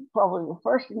probably the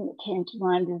first thing that came to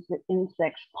mind, is that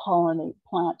insects pollinate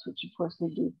plants, which of course they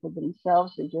do for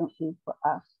themselves, they don't do for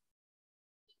us.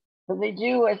 What they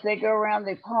do as they go around,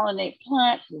 they pollinate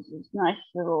plants. There's this nice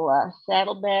little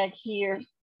saddlebag here.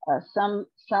 Some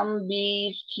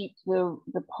bees keep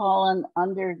the pollen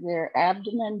under their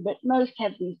abdomen, but most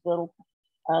have these little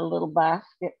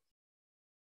baskets.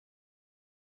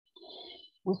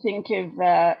 We think of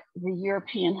the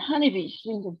European honeybees.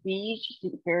 You think of bees, you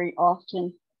think very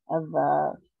often of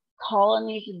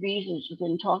colonies of bees, which we're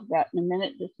going to talk about in a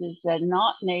minute. This is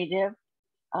not native.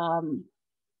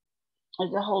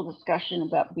 There's a whole discussion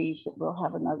about bees that we'll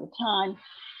have another time.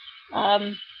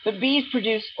 But bees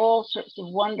produce all sorts of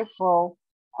wonderful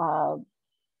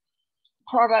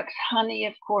products, honey,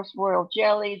 of course, royal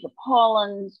jelly, the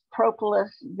pollens,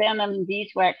 propolis, venom,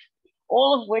 beeswax,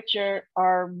 all of which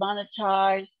are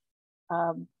monetized.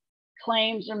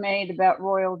 Claims are made about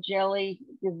royal jelly,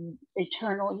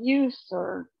 eternal use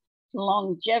or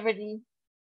longevity.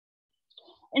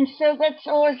 And so that's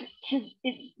always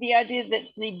the idea that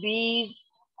the bees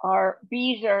are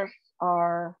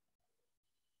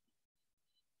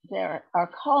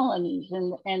colonies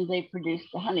and they produce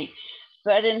the honey.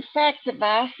 But in fact, the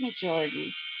vast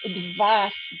majority of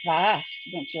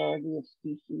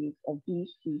species of bee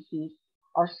species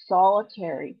are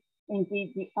solitary.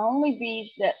 Indeed, the only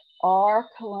bees that are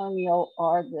colonial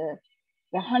are the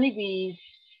honeybees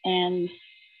and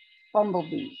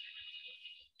bumblebees.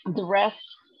 The rest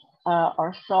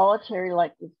are solitary,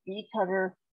 like this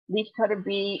leafcutter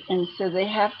bee, and so they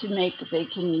have to make it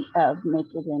in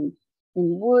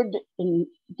wood, in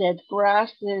dead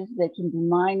grasses. They can be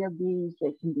minor bees.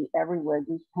 They can be everywhere,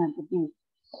 these kinds of bees.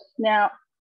 Now,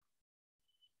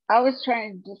 I was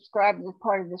trying to describe this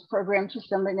part of this program to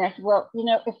somebody, and I said, well, you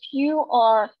know, if you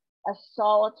are a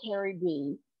solitary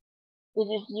bee, it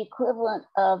is the equivalent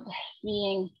of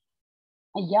being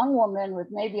a young woman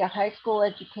with maybe a high school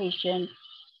education,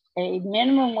 a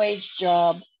minimum wage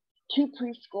job, 2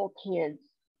 preschool kids,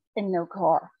 and no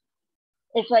car.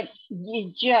 It's like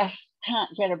you just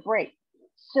can't get a break.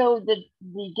 So the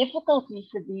difficulty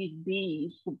for these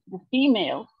bees, the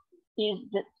females, is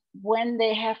that when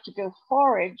they have to go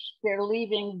forage, they're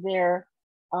leaving their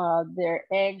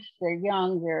eggs, their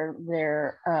young,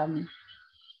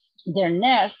 their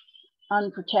nests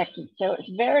unprotected. So it's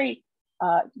very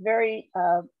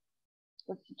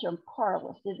what's the term,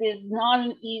 parlous. It is not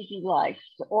an easy life.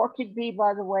 The orchid bee,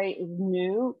 by the way, is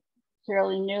new,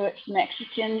 fairly new. It's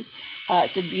Mexican.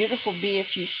 It's a beautiful bee.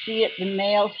 If you see it, the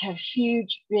males have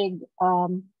huge, big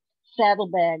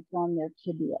saddlebags on their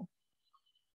tibia.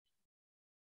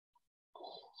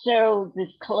 So the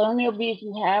colonial bees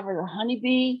we have are the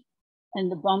honeybee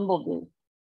and the bumblebee.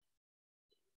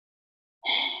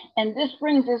 And this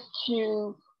brings us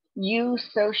to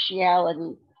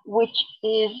eusociality, which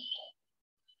is,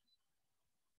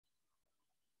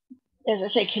 as I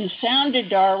say, confounded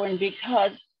Darwin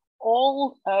because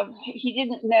he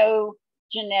didn't know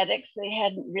genetics. They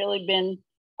hadn't really been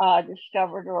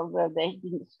discovered, although they had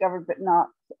been discovered but not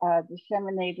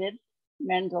disseminated.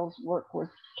 Mendel's work was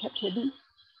kept hidden.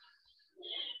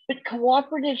 But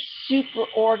cooperative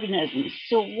superorganisms.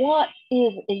 So what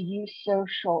is a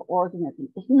eusocial organism?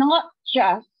 It's not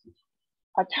just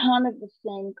a ton of the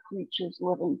same creatures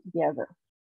living together.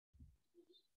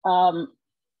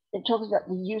 It talks about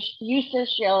the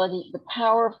eusociality, the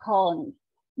power of colonies.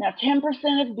 Now,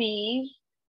 10% of bees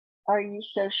are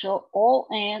eusocial, all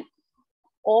ants,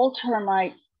 all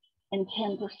termites, and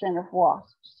 10% of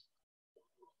wasps.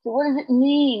 So what does it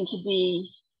mean to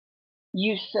be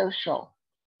eusocial?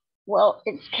 Well,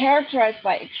 it's characterized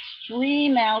by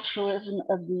extreme altruism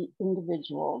of the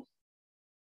individuals.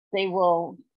 They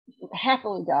will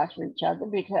happily die for each other,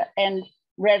 and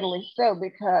readily so,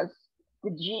 because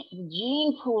the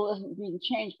gene pool isn't being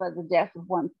changed by the death of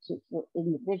one particular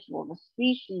individual. The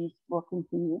species will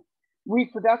continue.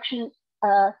 Reproductive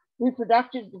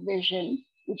division,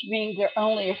 which means there are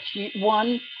only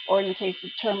one, or in the case of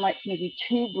termites, maybe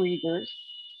 2 breeders.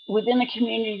 Within a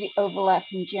community,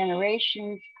 overlapping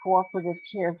generations, cooperative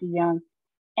care of the young,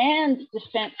 and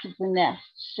defense of the nest.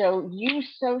 So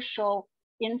eusocial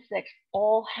insects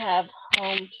all have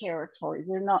home territory.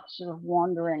 They're not sort of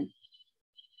wandering.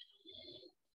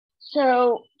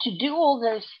 So to do all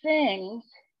those things,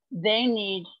 they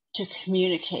need to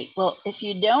communicate. Well, if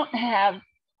you don't have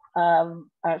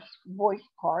voice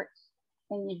parts,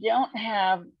 and you don't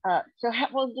have,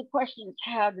 the question is,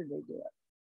 how do they do it?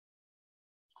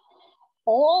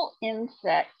 All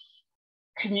insects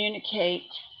communicate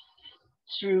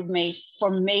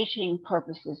for mating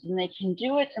purposes, and they can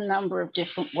do it a number of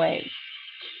different ways.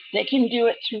 They can do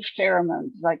it through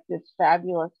pheromones, like this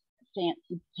fabulous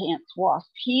fancy pants wasp.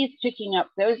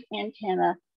 Those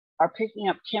antennae are picking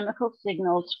up chemical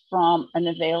signals from an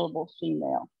available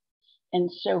female.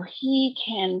 And so he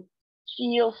can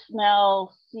feel,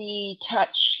 smell, see,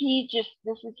 touch. This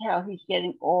is how he's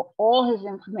getting all his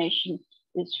information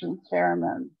is from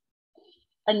pheromones.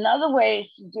 Another way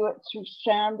is to do it through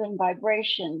sound and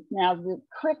vibration. Now the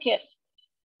cricket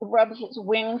rubs its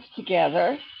wings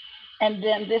together, and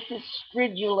then this is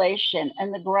stridulation,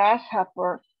 and the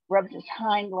grasshopper rubs its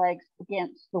hind legs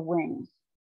against the wings,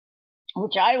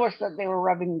 which I always thought they were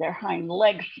rubbing their hind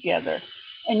legs together.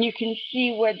 And you can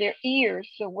see where their ears,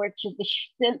 so where to the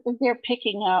extent that they're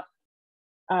picking up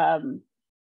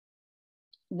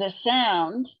the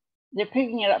sound, they're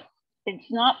picking it up.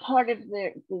 It's not part of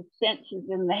the senses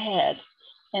in the head.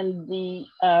 And the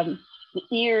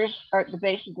ears are at the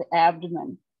base of the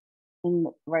abdomen,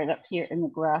 right up here in the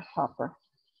grasshopper.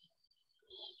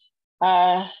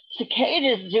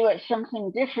 Cicadas do it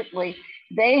something differently.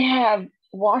 They have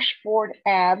washboard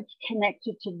abs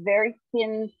connected to very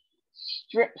thin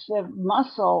strips of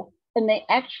muscle, and they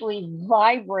actually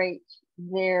vibrate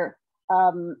their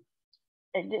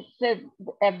it says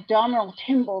abdominal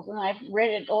tympans, and I've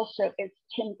read it also, it's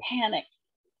tympanic,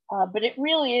 but it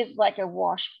really is like a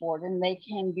washboard, and they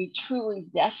can be truly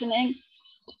deafening.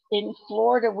 In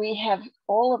Florida, we have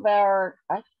all of our,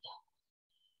 I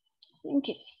think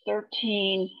it's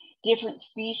 13 different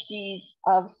species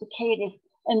of cicadas,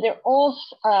 and they're all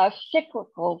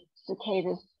cyclical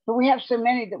cicadas, but we have so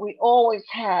many that we always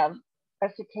have a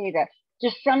cicada.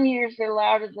 Just some years they're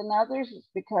louder than others. It's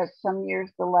because some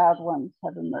years the loud ones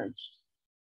have emerged.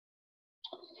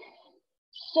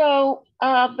 So,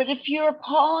 but if you're a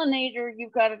pollinator,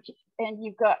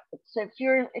 so if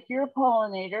you're a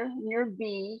pollinator and you're a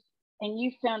bee and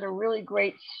you found a really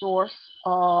great source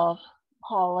of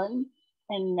pollen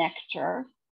and nectar,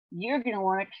 you're going to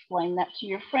want to explain that to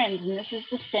your friends. And this is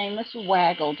the famous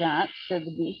waggle dance. So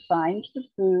the bee finds the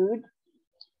food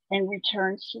and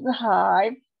returns to the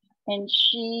hive. And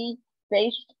she,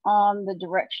 based on the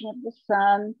direction of the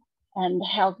sun and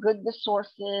how good the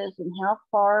source is and how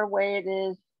far away it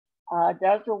is,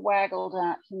 does a waggle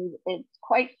dance. And it's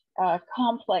quite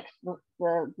complex.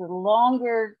 The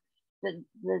longer the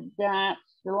dance,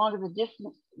 the longer the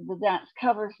distance the dance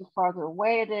covers, the farther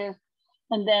away it is.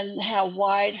 And then how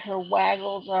wide her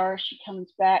waggles are. She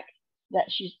comes back, that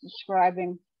she's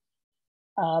describing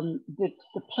the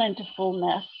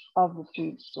plentifulness of the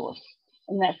food source.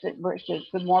 And that's it, where it says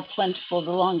the more plentiful,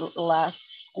 the longer it will last.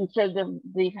 And so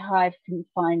the hive can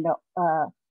find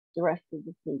the rest of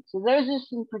the food. So those are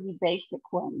some pretty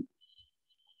basic ones.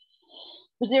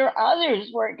 But there are others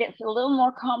where it gets a little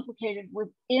more complicated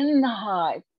within the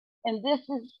hive. And this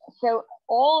is, so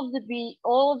all of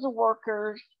the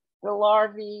workers, the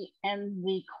larvae, and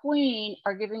the queen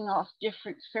are giving off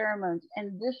different pheromones.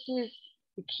 And this is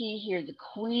the key here. The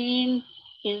queen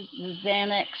is the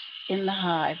Xanax in the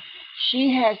hive.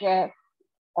 She has a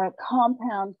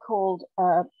compound called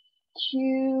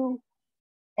QMP,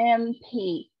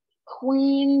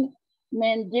 queen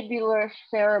mandibular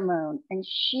pheromone, and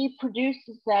she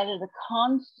produces that at a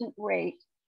constant rate.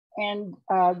 And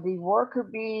the worker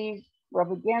bees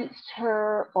rub against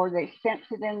her, or they sense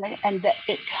it in there, and that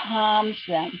it calms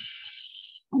them.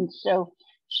 And so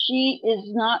she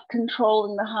is not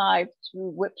controlling the hive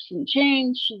through whips and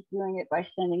chains. She's doing it by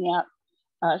sending out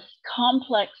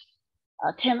complex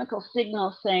chemical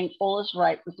signals saying all is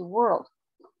right with the world.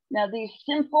 Now, these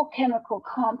simple chemical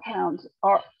compounds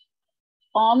are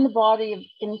on the body of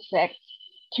insects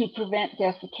to prevent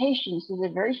desiccation. So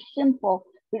they're very simple,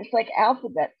 but it's like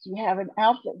alphabets. You have an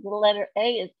alphabet, the letter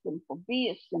A is simple, B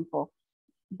is simple.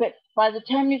 But by the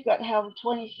time you've got however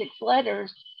 26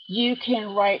 letters, you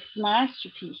can write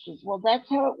masterpieces. Well, that's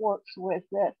how it works with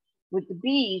the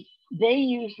bees. They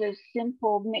use those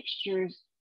simple mixtures,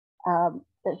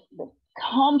 the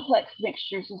complex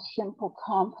mixtures of simple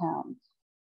compounds.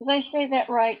 Did I say that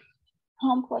right?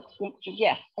 Complex mixtures.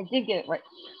 Yes, I did get it right.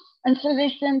 And so they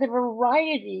send a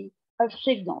variety of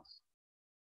signals.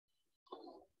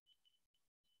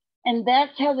 And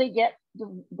that's how they get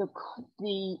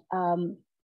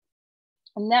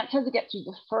and that's how they get to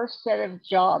the first set of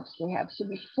jobs they have. So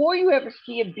before you ever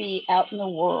see a bee out in the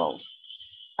world,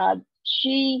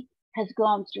 she has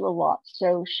gone through a lot.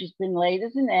 So she's been laid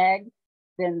as an egg.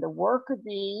 Then the worker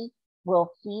bee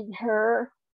will feed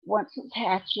her once it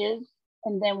hatches.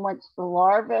 And then once the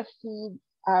larva feeds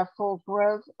full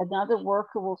growth, another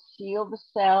worker will seal the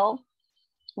cell.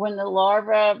 When the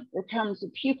larva becomes a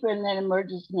pupa and then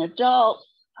emerges an adult,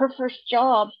 her first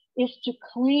job is to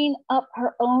clean up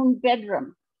her own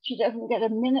bedroom. She doesn't get a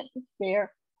minute to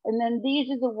spare. And then these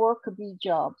are the worker bee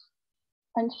jobs.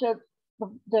 And so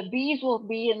the bees will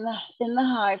be in the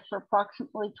hive for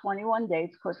approximately 21 days.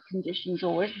 Of course, conditions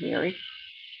always vary.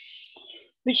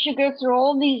 But she'll go through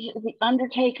all these, the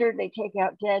undertaker, they take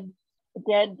out dead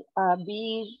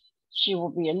bees. She will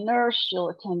be a nurse, she'll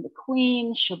attend the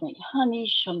queen, she'll make honey,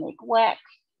 she'll make wax.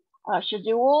 She'll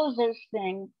do all of those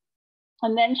things.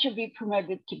 And then she'll be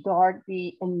promoted to guard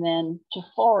bee and then to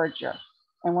forager.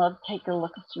 And we'll take a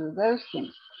look through those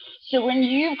things. So when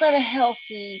you've got a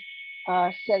healthy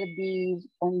set of bees,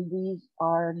 and these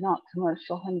are not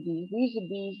commercial honeybees, these are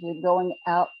bees that are going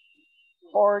out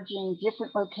foraging,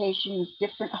 different locations,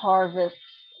 different harvests.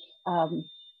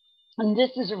 And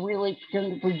this is really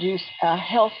going to produce a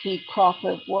healthy crop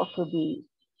of worker bees.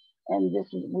 And this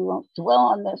is, we won't dwell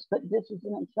on this, but this is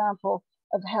an example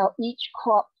of how each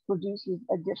crop produces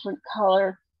a different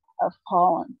color of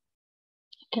pollen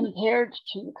compared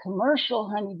to the commercial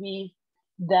honeybees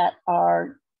that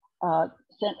are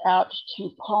sent out to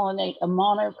pollinate a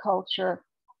monoculture.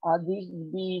 These are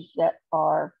the bees that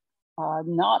are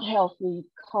not healthy,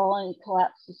 colony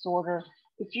collapse disorder.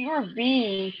 If you're a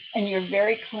bee and you're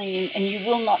very clean and you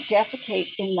will not defecate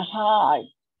in the hive,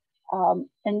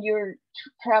 and you're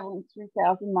traveling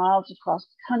 3,000 miles across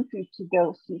the country to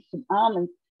go see some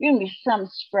almonds, you're gonna be some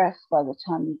stress by the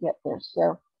time you get there.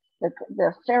 So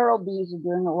the feral bees are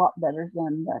doing a lot better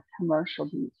than the commercial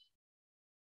bees.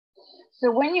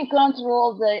 So when you've gone through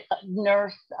all the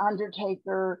nurse,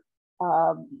 undertaker,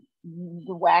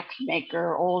 the wax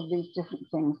maker, all of these different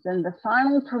things, then the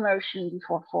final promotion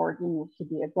before foraging is to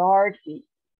be a guard bee.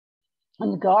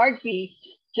 And the guard bee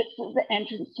sits at the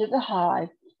entrance to the hive,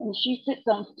 and she sits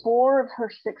on 4 of her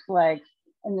 6 legs,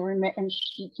 and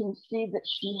she can see that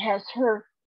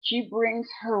she brings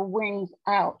her wings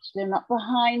out. They're not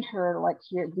behind her like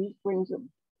here. These wings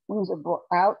are brought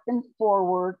out and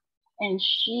forward, and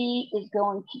she is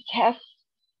going to test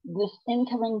this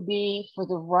incoming bee for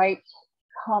the right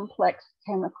complex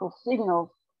chemical signals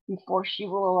before she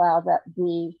will allow that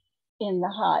bee in the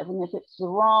hive. And if it's the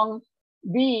wrong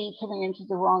bee coming into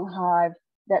the wrong hive,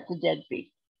 that's a dead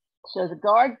bee. So the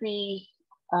guard bees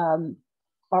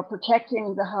are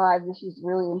protecting the hive. This is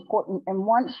really important. And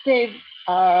once they've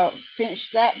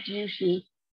finished that duty,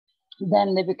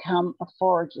 then they become a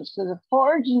forager. So the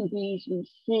foraging bees we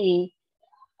see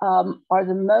are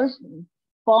the most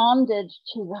bonded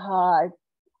to the hive.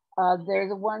 They're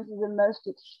the ones that are the most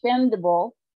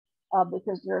expendable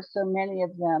because there are so many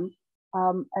of them.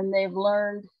 And they've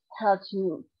learned how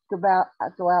to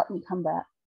go out and come back.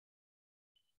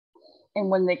 And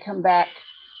when they come back,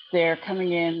 they're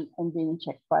coming in and being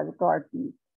checked by the guard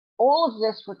bees. All of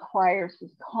this requires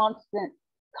this constant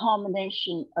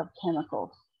combination of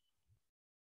chemicals.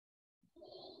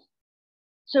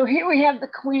 So here we have the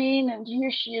queen, and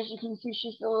here she is. You can see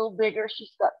she's a little bigger.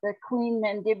 She's got the queen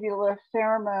mandibular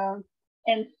pheromone,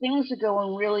 and things are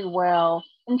going really well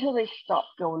until they stop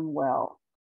going well.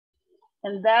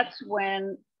 And that's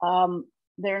when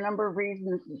there are a number of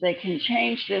reasons that they can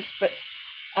change this, but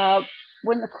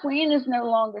when the queen is no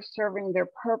longer serving their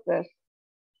purpose,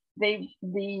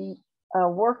 the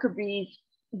worker bees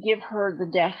give her the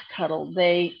death cuddle.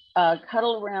 They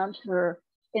cuddle around her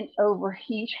and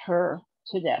overheat her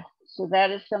to death. So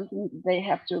that is something they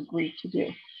have to agree to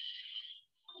do.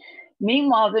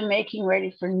 Meanwhile, they're making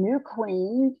ready for new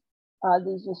queens.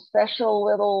 These are special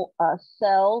little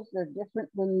cells. They're different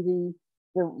than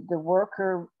the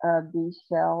worker bee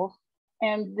cells.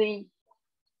 And the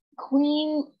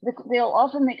queen, they'll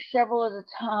often make several at a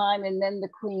time, and then the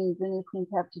new queens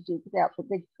have to duke it out, but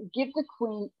they give the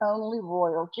queen only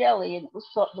royal jelly, and it was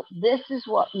thought that this is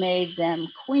what made them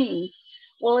queens.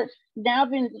 Well, it's now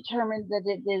been determined that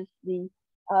it is the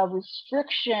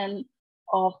restriction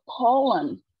of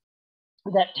pollen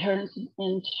that turns them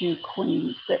into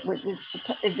queens.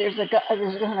 There's a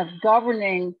kind of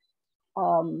governing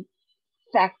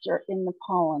factor in the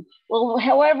pollen. Well,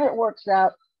 however it works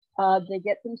out, they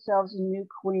get themselves a new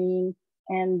queen,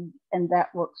 and that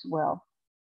works well.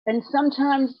 And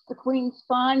sometimes the queen's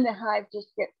fine, the hive just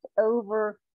gets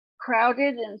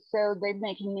overcrowded, and so they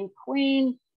make a new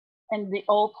queen, and the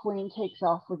old queen takes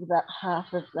off with about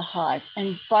half of the hive.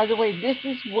 And by the way, this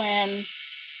is when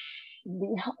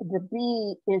the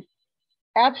bee is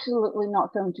absolutely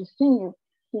not going to sting you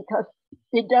because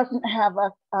it doesn't have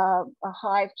a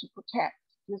hive to protect.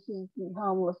 This is the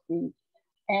homeless bee.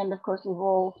 And of course,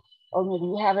 or maybe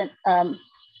you haven't,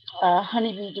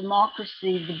 honeybee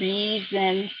democracy, the bees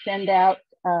then send out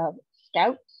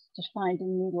scouts to find a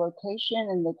new location,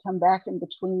 and they come back, in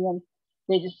between them,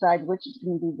 they decide which is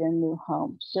going to be their new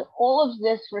home. So all of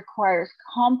this requires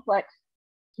complex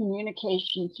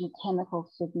communication through chemical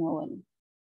signaling.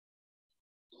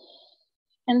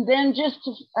 And then just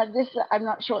to, I'm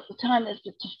not sure what the time is,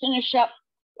 but to finish up,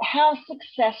 how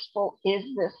successful is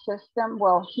this system?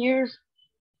 Well, here's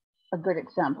a good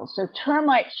example. So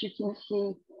termites, you can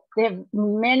see they have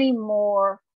many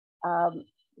more,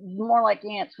 more like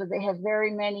ants, where they have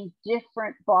very many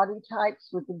different body types,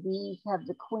 with the bees have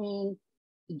the queen,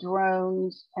 the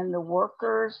drones, and the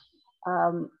workers.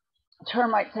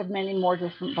 Termites have many more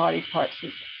different body parts.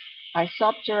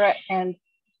 Isoptera, and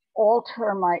all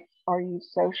termites are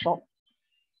eusocial.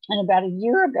 And about a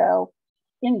year ago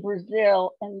in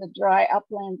Brazil, in the dry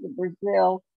uplands of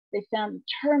Brazil, they found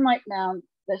a termite mound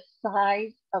the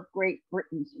size of Great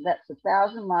Britain. So that's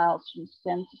 1,000 miles from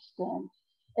stem to stem.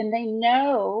 And they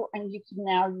know, and you can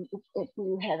now, if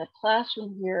we had a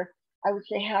classroom here, I would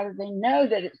say, how do they know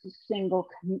that it's a single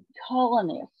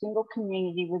colony, a single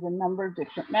community with a number of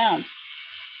different mounds?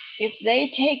 If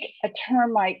they take a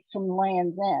termite from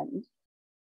Land's End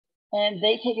and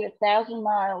they take it 1,000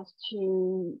 miles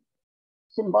to,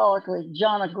 symbolically,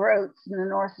 John O'Groats in the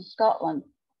north of Scotland,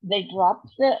 they drop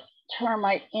the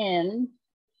termite in.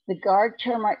 The guard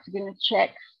termites are going to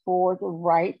check for the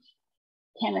right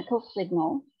chemical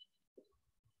signal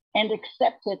and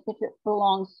accept it if it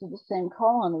belongs to the same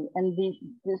colony. And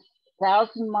this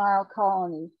 1,000-mile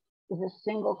colony is a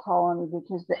single colony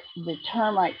because the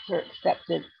termites are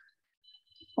accepted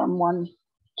from one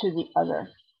to the other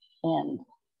end.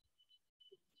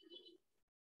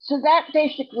 So that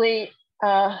basically,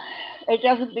 it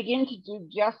doesn't begin to do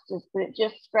justice, but it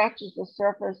just scratches the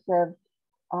surface of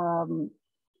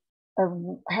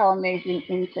how amazing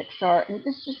insects are. And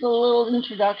this is a little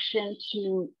introduction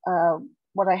to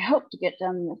what I hope to get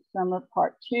done this summer,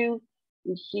 part 2.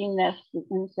 We've seen this, the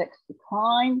insects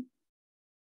decline.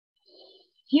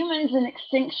 Humans and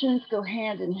extinctions go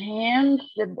hand in hand.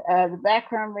 The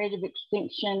background rate of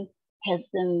extinction has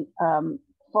been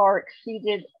far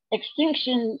exceeded.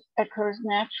 Extinction occurs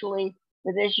naturally,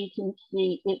 but as you can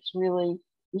see, it's really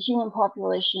the human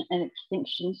population and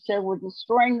extinction. So we're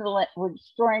destroying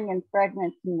and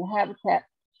fragmenting the habitat.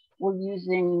 We're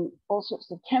using all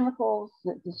sorts of chemicals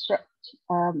that disrupt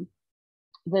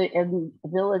the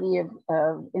ability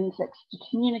of insects to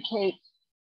communicate.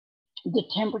 The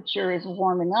temperature is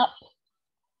warming up.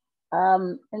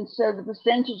 And so the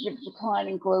percentage of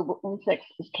declining global insects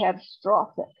is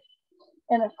catastrophic.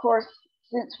 And of course,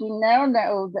 since we now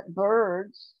know that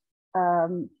birds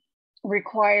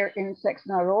require insects,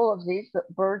 not all of these, but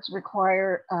birds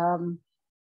require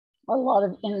a lot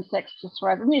of insects to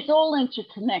thrive. I mean, it's all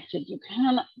interconnected. You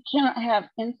cannot have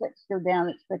insects go down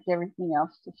and expect everything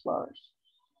else to flourish.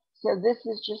 So this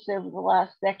is just over the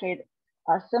last decade.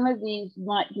 Some of these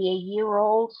might be a year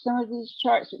old, some of these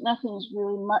charts, but nothing is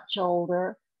really much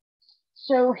older.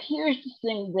 So here's the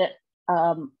thing that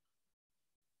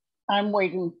I'm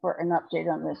waiting for an update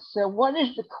on this. So what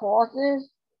is the causes?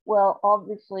 Well,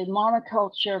 obviously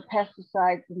monoculture,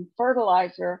 pesticides, and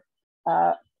fertilizer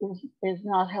is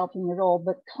not helping at all,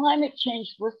 but climate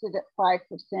change listed at 5%,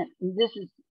 and this is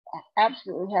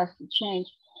absolutely has to change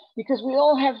because we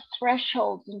all have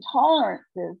thresholds and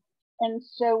tolerances. And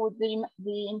so with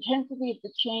the intensity of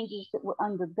the changes that we're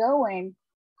undergoing,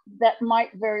 that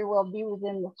might very well be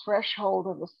within the threshold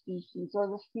of a species, or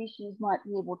the species might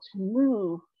be able to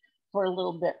move for a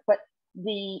little bit, but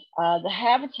the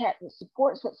habitat that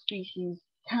supports that species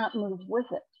can't move with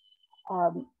it.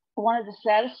 One of the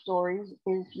saddest stories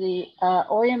is the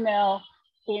Oyamel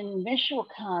in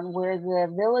Michoacan, where the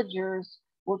villagers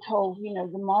were told, you know,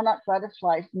 the monarch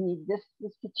butterflies need this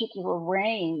particular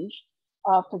range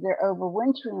for their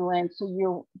overwintering land. So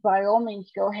you, by all means,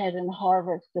 go ahead and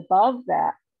harvest above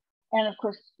that. And of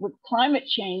course, with climate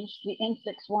change, the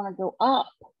insects want to go up,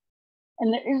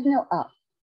 and there is no up.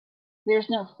 There's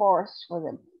no forest for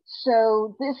them.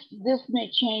 So this may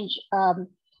change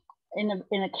in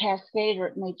a cascade, or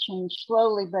it may change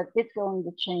slowly, but it's going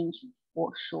to change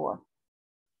for sure.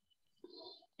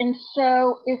 And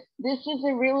so if this is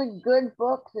a really good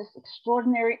book, this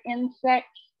Extraordinary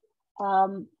Insects,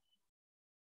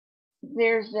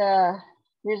 there's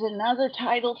another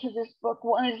title to this book.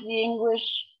 One is the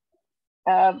English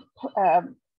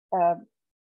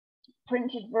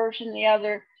printed version. The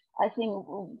other, I think,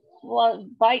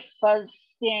 Bite, Buzz,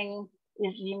 Sting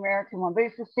is the American one, but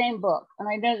it's the same book. And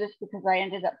I know this because I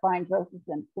ended up buying both of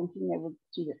them, thinking they were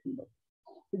 2 different books.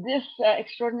 This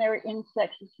Extraordinary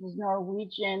Insects, this is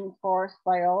Norwegian forest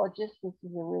biologist. This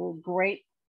is a really great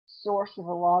source of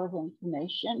a lot of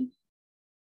information,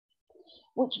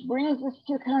 which brings us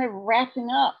to kind of wrapping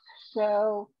up.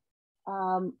 So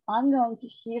I'm going to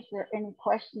see if there are any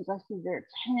questions. I see there are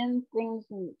 10 things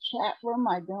in the chat room.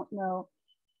 I don't know.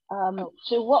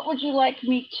 So what would you like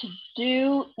me to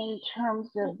do in terms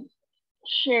of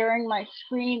sharing my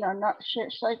screen or not share?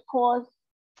 Should I pause?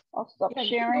 I'll stop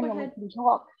sharing and we can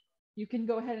talk. you can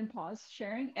go ahead and pause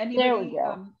sharing. There we Anybody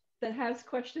go. that has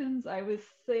questions, I was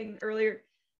saying earlier,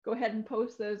 go ahead and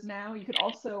post those now. You can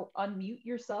also unmute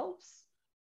yourselves.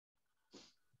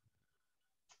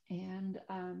 And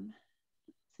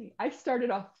let's see, I started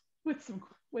off with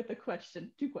a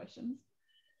question, 2 questions.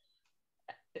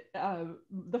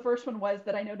 The first one was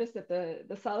that I noticed that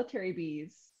the solitary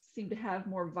bees seem to have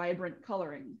more vibrant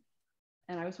coloring,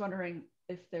 and I was wondering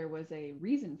if there was a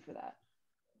reason for that.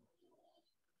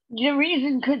 The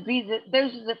reason could be that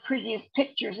those are the prettiest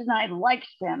pictures and I liked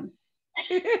them.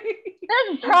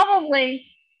 There's probably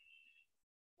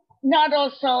not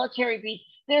all solitary bees.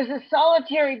 There's a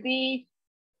solitary bee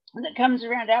that comes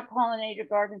around our pollinator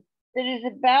garden that is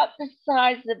about the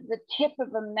size of the tip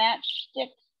of a matchstick,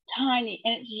 tiny,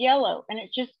 and it's yellow, and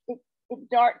it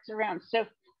darts around. So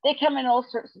they come in all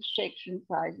sorts of shapes and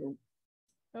sizes.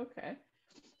 Okay.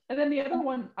 And then the other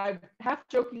one, I half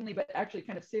jokingly, but actually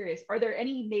kind of serious. Are there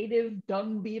any native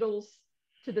dung beetles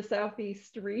to the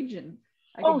Southeast region?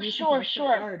 Oh, sure.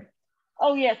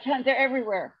 Oh, yeah, they're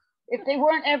everywhere. If they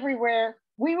weren't everywhere,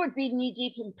 we would be knee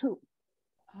deep in poop.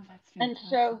 Oh, that's fantastic.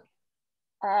 And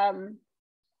so,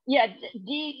 yeah,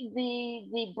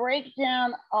 the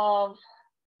breakdown of,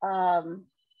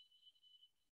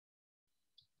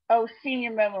 oh,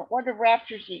 senior moment, what do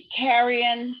raptors eat?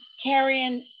 Carrion.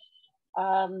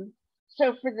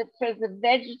 So for the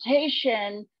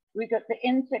vegetation, we got the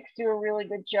insects do a really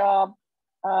good job.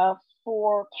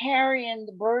 For carrion,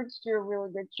 the birds do a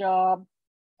really good job.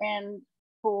 And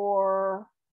for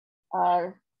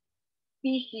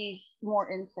species,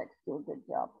 more insects do a good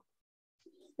job.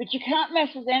 But you can't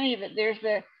mess with any of it. There's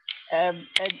an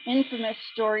infamous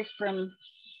story from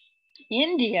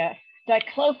India.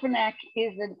 Diclofenac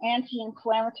is an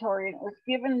anti-inflammatory, and it was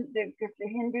given because the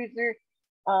Hindus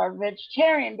are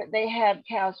vegetarian, but they had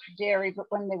cows for dairy. But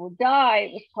when they would die,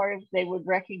 it was part of, they would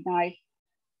recognize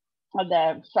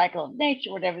the cycle of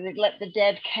nature, whatever. They'd let the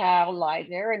dead cow lie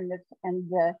there, and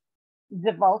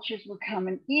the vultures would come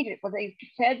and eat it. Well, they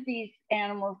fed these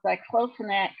animals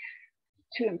diclofenac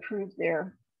to improve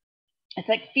their, it's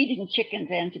like feeding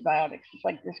chickens antibiotics. It's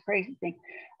like this crazy thing.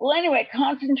 Well, anyway,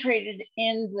 concentrated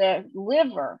in the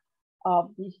liver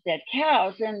of these dead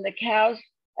cows, and the cows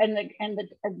and the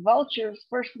vultures,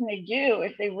 first thing they do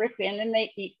is they rip in and they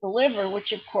eat the liver,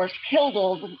 which of course killed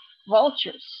all the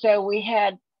vultures. So we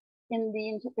had in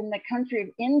the country of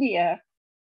India,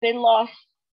 they lost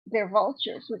their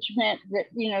vultures, which meant that,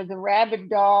 you know, the rabid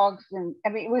dogs, and I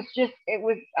mean, it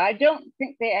was, I don't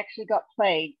think they actually got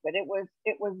plagued, but it was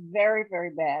very,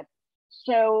 very bad.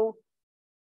 So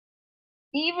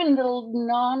even the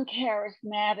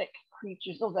non-charismatic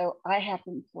creatures, although I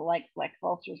happen to like black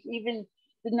vultures, even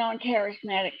the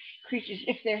non-charismatic creatures,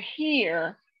 if they're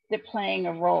here, they're playing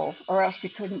a role, or else they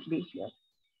couldn't be here.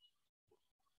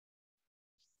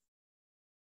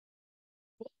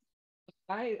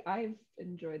 I've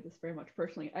enjoyed this very much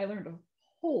personally. I learned a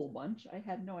whole bunch. I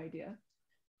had no idea.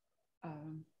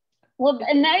 Well,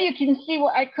 and now you can see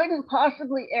what I couldn't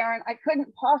possibly, Erin, I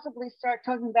couldn't possibly start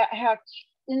talking about how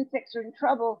insects are in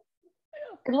trouble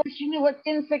unless you knew what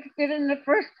insects did in the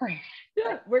first place.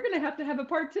 Yeah, we're going to have a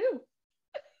part 2.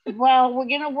 Well, we're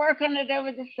going to work on it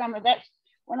over the summer. That's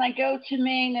when I go to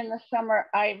Maine in the summer.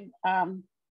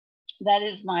 That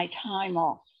is my time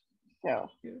off. So,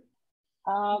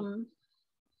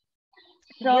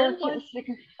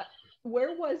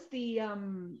 where was the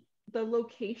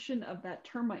location of that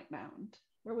termite mound?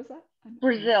 Where was that?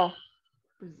 Brazil.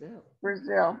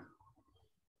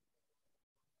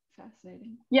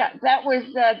 Fascinating. Yeah, that was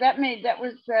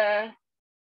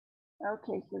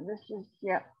okay, so this is,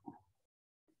 yeah,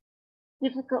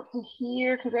 difficult to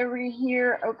hear. Could everybody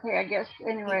hear? Okay, I guess,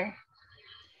 anyway.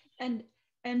 And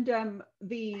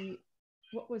the,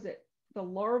 what was it? The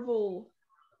larval,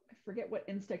 I forget what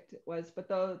insect it was, but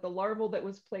the larval that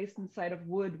was placed inside of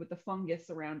wood with the fungus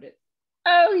around it.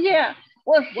 Oh, yeah.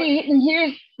 Well, see, and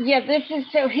here's, yeah,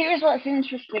 here's what's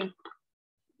interesting.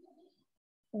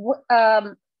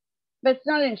 That's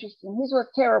not interesting. Here's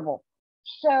what's terrible.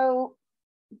 So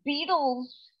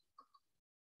beetles,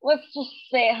 let's just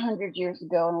say 100 years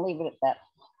ago and leave it at that.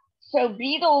 So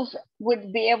beetles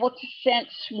would be able to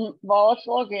sense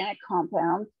volatile organic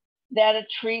compounds that a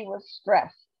tree was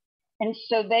stressed. And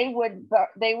so they would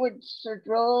sort of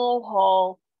drill a little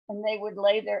hole, and they would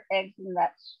lay their eggs in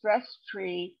that stressed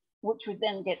tree, which would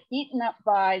then get eaten up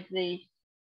by the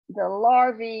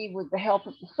larvae with the help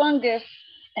of the fungus.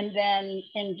 And then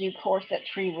in due course, that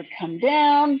tree would come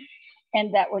down,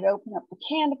 and that would open up the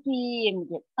canopy and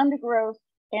get undergrowth,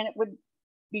 and it would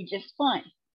be just fine.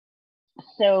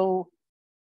 So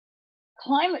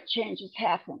climate change has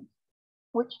happened.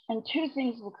 and two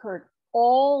things have occurred.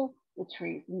 All the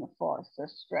trees in the forest are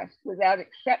stressed. Without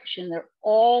exception, they're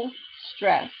all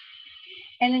stressed.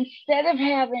 And instead of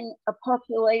having a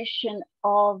population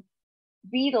of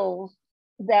beetles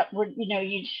that would,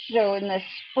 so in the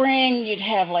spring, you'd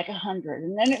have like 100,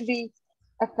 and then it'd be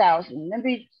 1,000, then it'd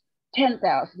be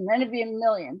 10,000, then it'd be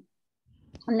 1,000,000.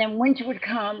 And then winter would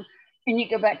come and you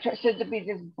go back to, so there'd be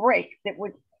this break that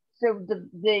would, so the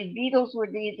beetles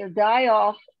would either die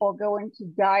off or go into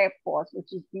diapause,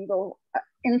 which is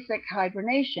insect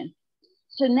hibernation.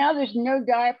 So now there's no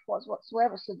diapause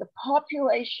whatsoever. So the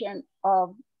population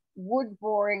of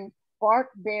wood-boring,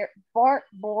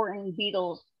 bark-boring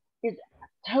beetles is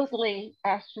totally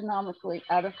astronomically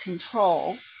out of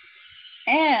control.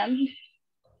 And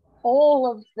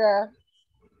all of the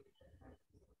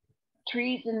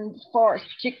trees in the forest,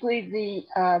 particularly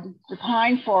the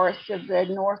pine forests of the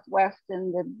Northwest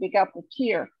and the Big Upper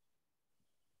Tier,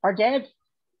 are dead.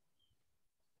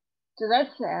 So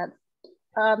that's sad.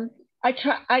 I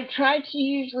try to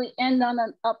usually end on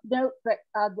an up note, but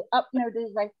the up note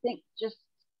is, I think, just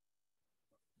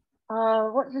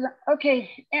okay,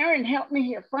 Aaron, help me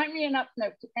here. Find me an up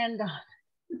note to end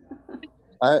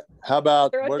on. How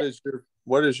about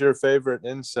what is your favorite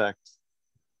insect?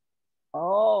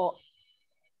 Oh,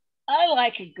 I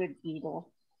like a good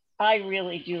beetle. I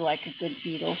really do like a good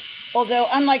beetle. Although,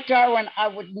 unlike Darwin, I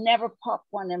would never pop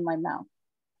one in my mouth.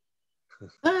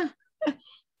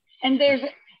 And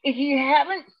if you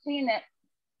haven't seen it,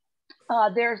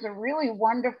 there's a really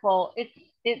wonderful,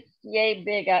 it's yay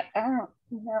big. I don't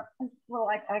know, well,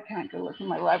 I can't go look in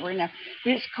my library now,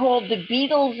 but it's called The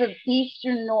Beetles of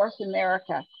Eastern North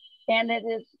America. And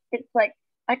it's like,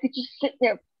 I could just sit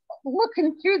there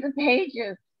looking through the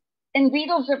pages, and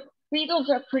beetles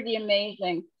are pretty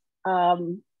amazing. I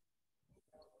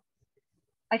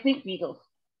think beetles.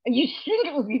 You think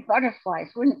it would be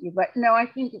butterflies, wouldn't you? But no, I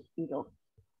think it's beetles.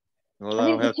 Well,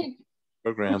 that'll have to be a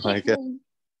program, I guess.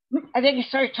 I think,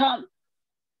 sorry, Tom.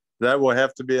 That will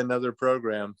have to be another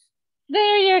program.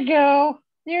 There you go.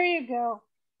 There you go.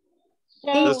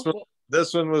 So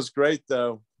this one was great,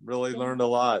 though. Really learned a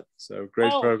lot. So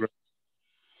great program.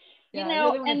 You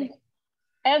know, and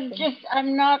as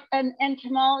I'm not an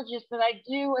entomologist, but I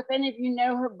do, if any of you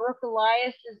know her, Brooke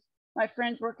Elias, my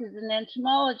friend Brooke is an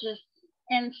entomologist.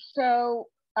 And so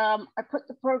I put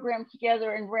the program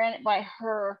together and ran it by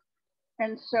her.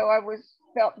 And so I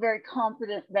felt very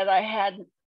confident that I hadn't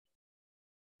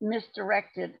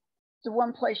misdirected. The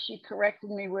one place she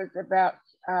corrected me was about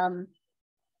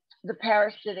the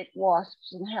parasitic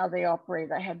wasps and how they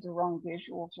operate. I had the wrong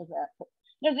visual for that. But,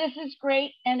 no, this is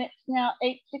great, and it's now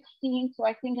 8:16, so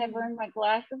I think I've earned my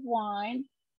glass of wine.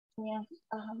 And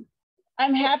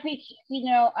I'm happy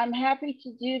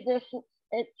to do this.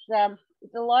 It's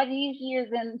a lot easier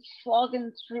than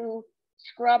slogging through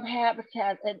scrub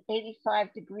habitat at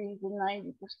 85 degrees and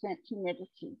 90%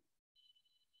 humidity.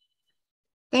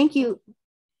 Thank you.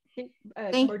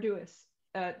 Borduas,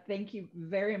 thank you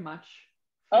very much.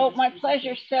 Oh, my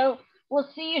pleasure. So we'll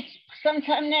see you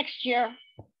sometime next year,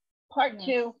 part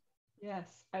 2.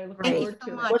 Yes, I look forward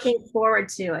to it. Looking forward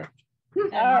to it.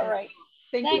 All right.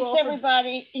 Thanks,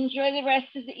 everybody. Enjoy the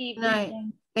rest of the evening. Night.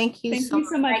 Thank you so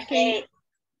much, Kate.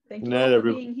 Thank you all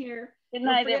for being here. Good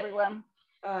night, everyone.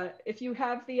 If you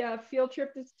have the field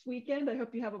trip this weekend, I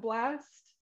hope you have a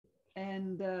blast.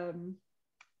 And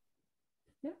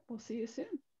yeah, we'll see you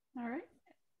soon. All right.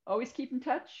 Always keep in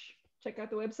touch. Check out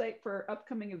the website for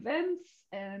upcoming events,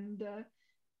 and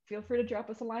feel free to drop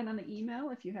us a line on the email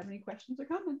if you have any questions or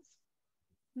comments.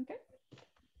 Okay.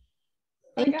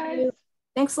 Thank Bye, guys. you.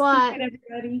 Thanks a lot. Good night,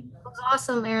 everybody. That was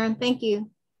awesome, Erin. Thank you.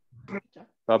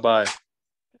 Bye-bye.